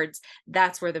own words,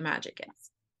 that's where the magic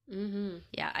is. Mm-hmm.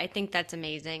 Yeah, I think that's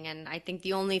amazing. And I think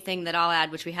the only thing that I'll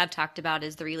add, which we have talked about,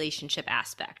 is the relationship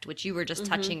aspect, which you were just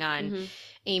touching on,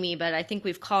 Amy. But I think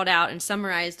we've called out and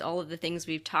summarized all of the things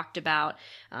we've talked about.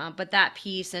 But that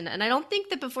piece, and I don't think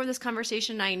that before this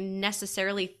conversation I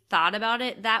necessarily thought about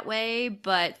it that way.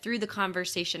 But through the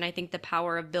conversation, I think the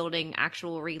power of building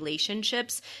actual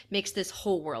relationships makes this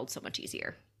whole world so much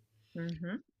easier.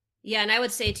 Mm-hmm. Yeah, and I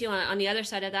would say too, on the other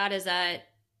side of that is that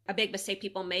a big mistake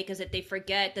people make is that they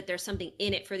forget that there's something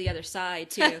in it for the other side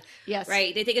too. Yes.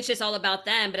 Right? They think it's just all about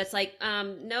them, but it's like,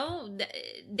 no,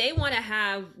 they want to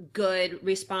have good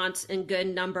response and good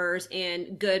numbers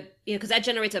and good, because that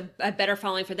generates a better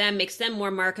following for them, makes them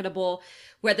more marketable,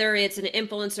 whether it's an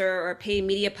influencer or a paid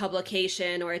media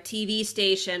publication or a TV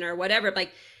station or whatever.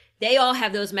 Like, they all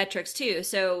have those metrics too.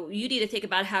 So you need to think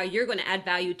about how you're going to add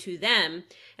value to them.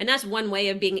 And that's one way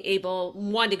of being able,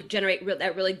 one, to generate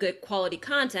that really good quality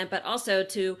content, but also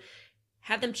to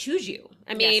have them choose you.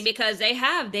 I mean, Yes. because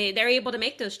they're able to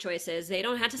make those choices. They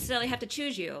don't necessarily have to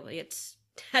choose you.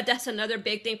 That's another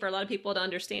big thing for a lot of people to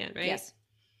understand, right? Yes.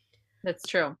 That's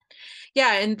true.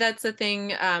 Yeah. And that's the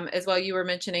thing as well, you were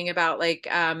mentioning about like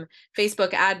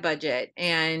Facebook ad budget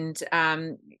and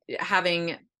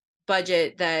having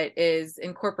budget that is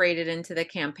incorporated into the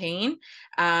campaign,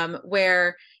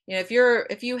 where, you know,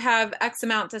 if you have X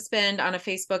amount to spend on a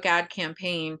Facebook ad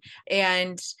campaign,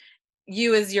 and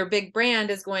you as your big brand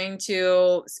is going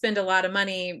to spend a lot of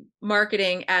money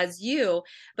marketing as you,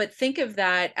 but think of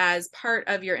that as part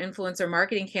of your influencer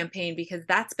marketing campaign, because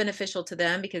that's beneficial to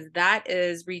them, because that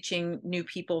is reaching new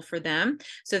people for them.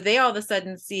 So if they all of a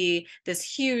sudden see this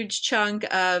huge chunk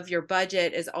of your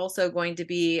budget is also going to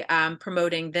be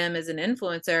promoting them as an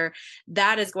influencer,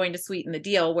 that is going to sweeten the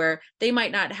deal, where they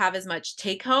might not have as much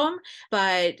take home,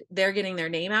 but they're getting their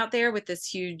name out there with this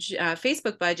huge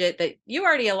Facebook budget that you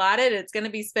already allotted. It's going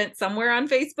to be spent somewhere on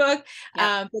Facebook.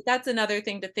 Yep. But that's another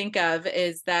thing to think of,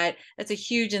 is that it's a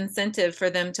huge incentive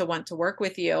for them to want to work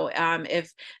with you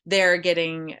if they're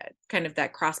getting kind of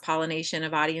that cross-pollination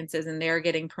of audiences and they're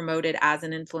getting promoted as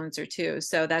an influencer too.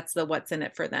 So that's the what's in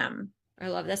it for them. I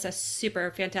love that's a super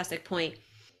fantastic point.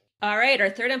 All right, our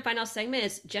third and final segment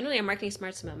is generally a marketing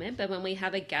smarts moment, but when we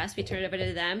have a guest, we turn it over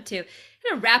to them to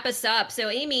kind of wrap us up. So,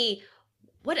 Amy,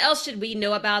 what else should we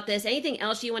know about this? Anything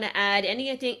else you want to add?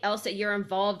 Anything else that you're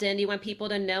involved in you want people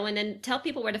to know? And then tell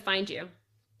people where to find you.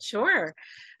 Sure.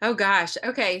 Oh gosh.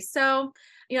 Okay. So,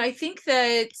 you know, I think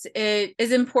that it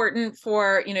is important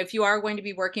for, you know, if you are going to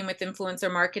be working with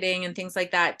influencer marketing and things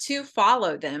like that, to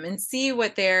follow them and see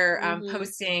what they're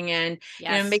posting, and,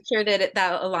 Yes. you know, make sure that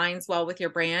that aligns well with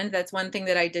your brand. That's one thing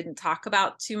that I didn't talk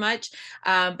about too much,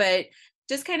 but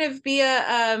just kind of be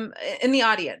in the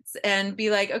audience and be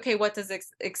like, okay, what does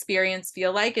experience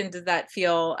feel like? And does that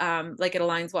feel like it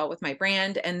aligns well with my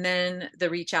brand? And then the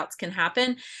reach outs can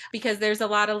happen, because there's a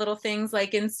lot of little things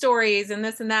like in stories and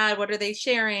this and that, what are they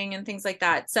sharing and things like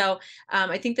that. So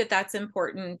I think that that's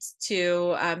important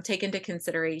to take into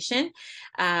consideration,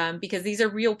 because these are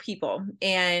real people,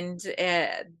 and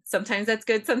sometimes that's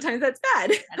good, sometimes that's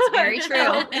bad. That's very true.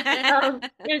 So,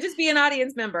 you know, just be an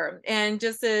audience member, and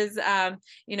just as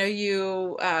you know,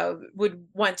 you would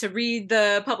want to read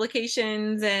the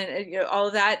publications and, you know, all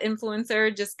of that,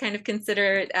 influencer, just kind of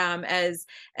consider it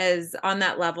as on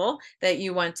that level that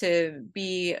you want to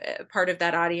be part of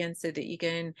that audience, so that you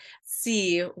can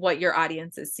see what your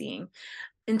audience is seeing.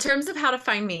 In terms of how to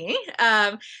find me,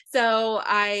 so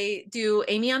I do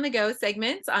Amy on the Go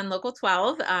segments on Local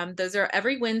 12. Those are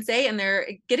every Wednesday, and they're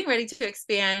getting ready to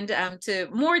expand to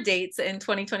more dates in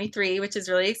 2023, which is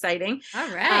really exciting. All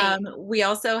right. We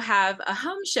also have a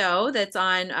home show that's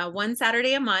on one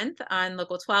Saturday a month on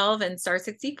Local 12 and Star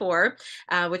 64,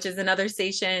 which is another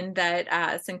station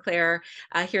that Sinclair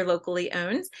here locally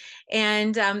owns.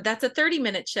 And that's a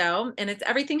 30-minute show, and it's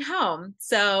everything home.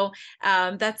 So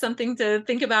that's something to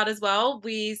think about as well.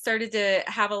 We started to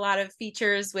have a lot of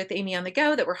features with Amy on the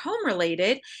Go that were home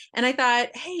related. And I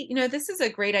thought, hey, you know, this is a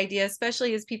great idea,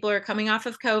 especially as people are coming off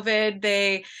of COVID.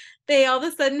 They all of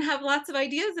a sudden have lots of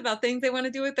ideas about things they want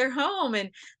to do with their home, and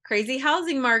crazy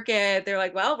housing market. They're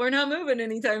like, well, we're not moving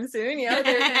anytime soon. You know,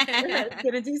 they're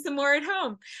going to do some more at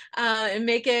home and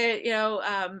make it, you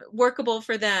know, workable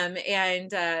for them,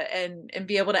 and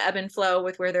be able to ebb and flow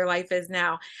with where their life is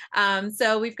now.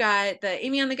 So we've got the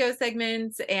Amy on the Go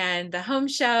segments and the home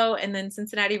show, and then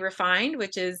Cincinnati Refined,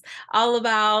 which is all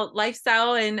about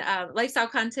lifestyle and lifestyle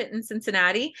content in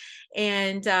Cincinnati,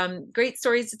 and great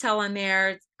stories to tell on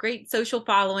there. great social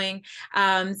following.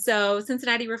 So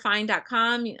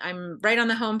CincinnatiRefined.com, I'm right on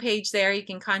the homepage there. You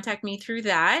can contact me through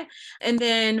that. And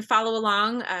then follow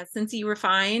along Cincy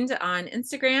Refined on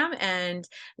Instagram and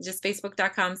just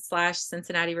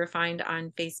Facebook.com/Cincinnati Refined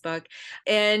on Facebook.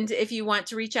 And if you want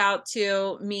to reach out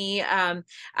to me,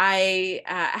 I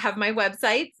have my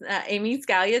website,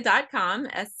 amyscalia.com,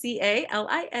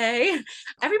 SCALIA.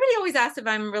 Everybody always asks if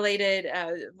I'm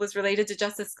was related to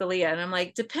Justice Scalia. And I'm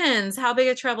like, depends. How big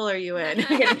a trouble are you in?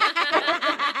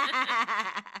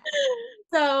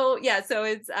 So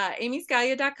it's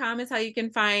amyscalia.com is how you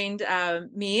can find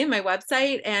me and my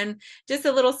website. And just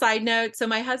a little side note. So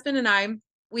my husband and I,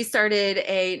 we started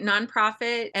a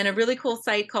nonprofit and a really cool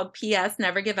site called PS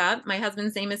Never Give Up. My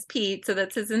husband's name is Pete, so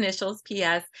that's his initials,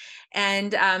 PS.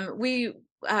 And we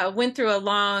went through a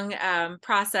long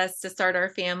process to start our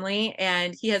family,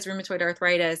 and he has rheumatoid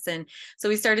arthritis. And so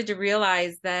we started to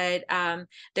realize that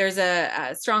there's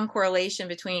a strong correlation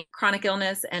between chronic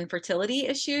illness and fertility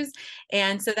issues.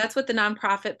 And so that's what the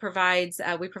nonprofit provides.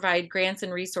 We provide grants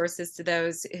and resources to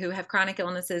those who have chronic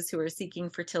illnesses who are seeking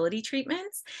fertility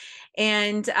treatments.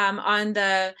 And on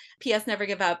the PS Never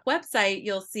Give Up website,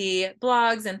 you'll see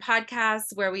blogs and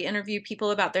podcasts where we interview people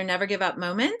about their never give up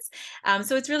moments.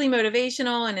 So it's really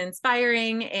motivational and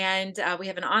inspiring. And we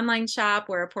have an online shop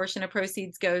where a portion of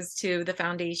proceeds goes to the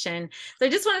foundation. So I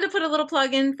just wanted to put a little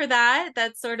plug in for that.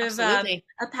 That's sort of a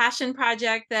passion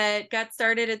project that got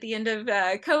started at the end of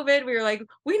COVID. We were like,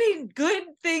 we need good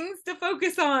things to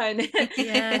focus on.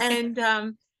 Yes.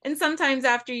 And sometimes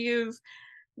after you've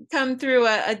come through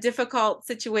a difficult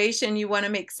situation, you want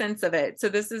to make sense of it. So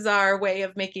this is our way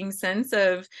of making sense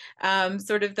of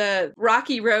sort of the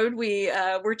rocky road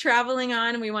we're traveling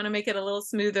on, and we want to make it a little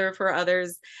smoother for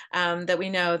others that we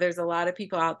know. There's a lot of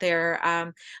people out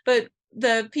there. But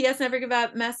the PS Never Give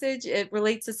Up message, it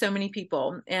relates to so many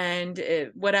people, and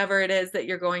whatever it is that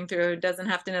you're going through, it doesn't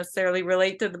have to necessarily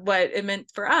relate to what it meant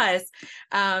for us.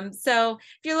 So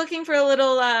if you're looking for a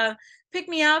little pick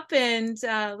me up and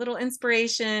a little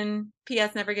inspiration,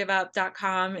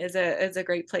 psnevergiveup.com is a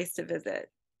great place to visit.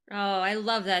 Oh, I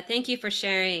love that. Thank you for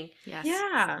sharing. Yes.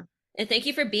 Yeah. And thank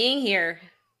you for being here.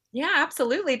 Yeah,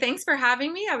 absolutely. Thanks for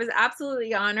having me. I was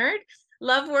absolutely honored.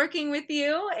 Love working with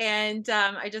you. And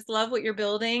I just love what you're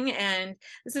building. And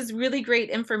this is really great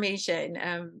information.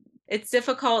 It's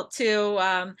difficult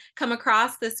to come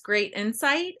across this great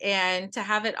insight and to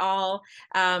have it all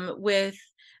with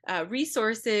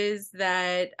resources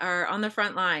that are on the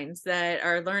front lines, that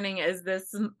are learning as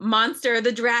this monster,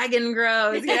 the dragon,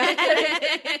 grows. Yeah.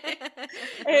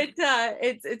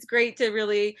 It's great to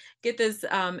really get this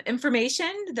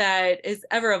information that is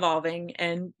ever evolving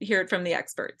and hear it from the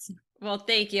experts. Well,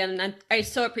 thank you. And I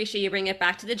so appreciate you bringing it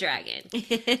back to the dragon.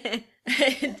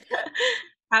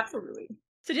 Absolutely.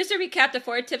 So just to recap the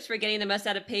 4 tips for getting the most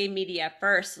out of paid media.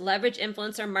 First, leverage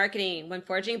influencer marketing. When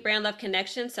forging brand love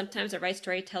connections, sometimes the right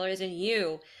storyteller is in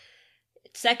you.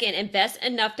 Second, invest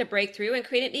enough to break through and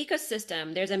create an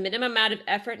ecosystem. There's a minimum amount of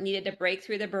effort needed to break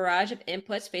through the barrage of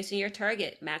inputs facing your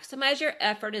target. Maximize your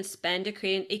effort and spend to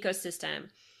create an ecosystem.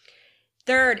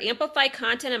 Third, amplify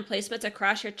content and placements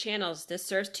across your channels. This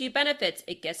serves 2 benefits.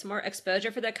 It gets more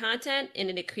exposure for the content, and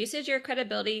it increases your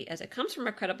credibility as it comes from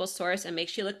a credible source and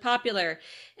makes you look popular.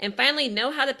 And finally,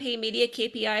 know how the paid media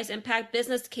KPIs impact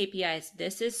business KPIs.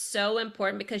 This is so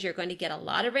important because you're going to get a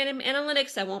lot of random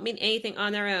analytics that won't mean anything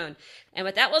on their own. And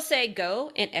with that, we'll say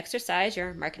go and exercise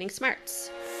your marketing smarts.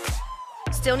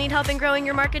 Still need help in growing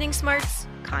your marketing smarts?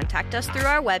 Contact us through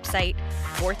our website,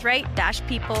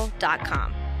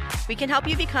 forthright-people.com. We can help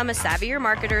you become a savvier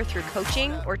marketer through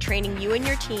coaching or training you and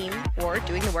your team, or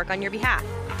doing the work on your behalf.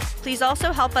 Please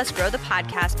also help us grow the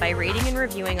podcast by rating and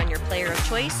reviewing on your player of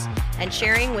choice and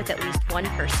sharing with at least one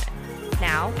person.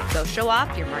 Now, go show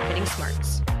off your marketing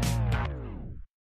smarts.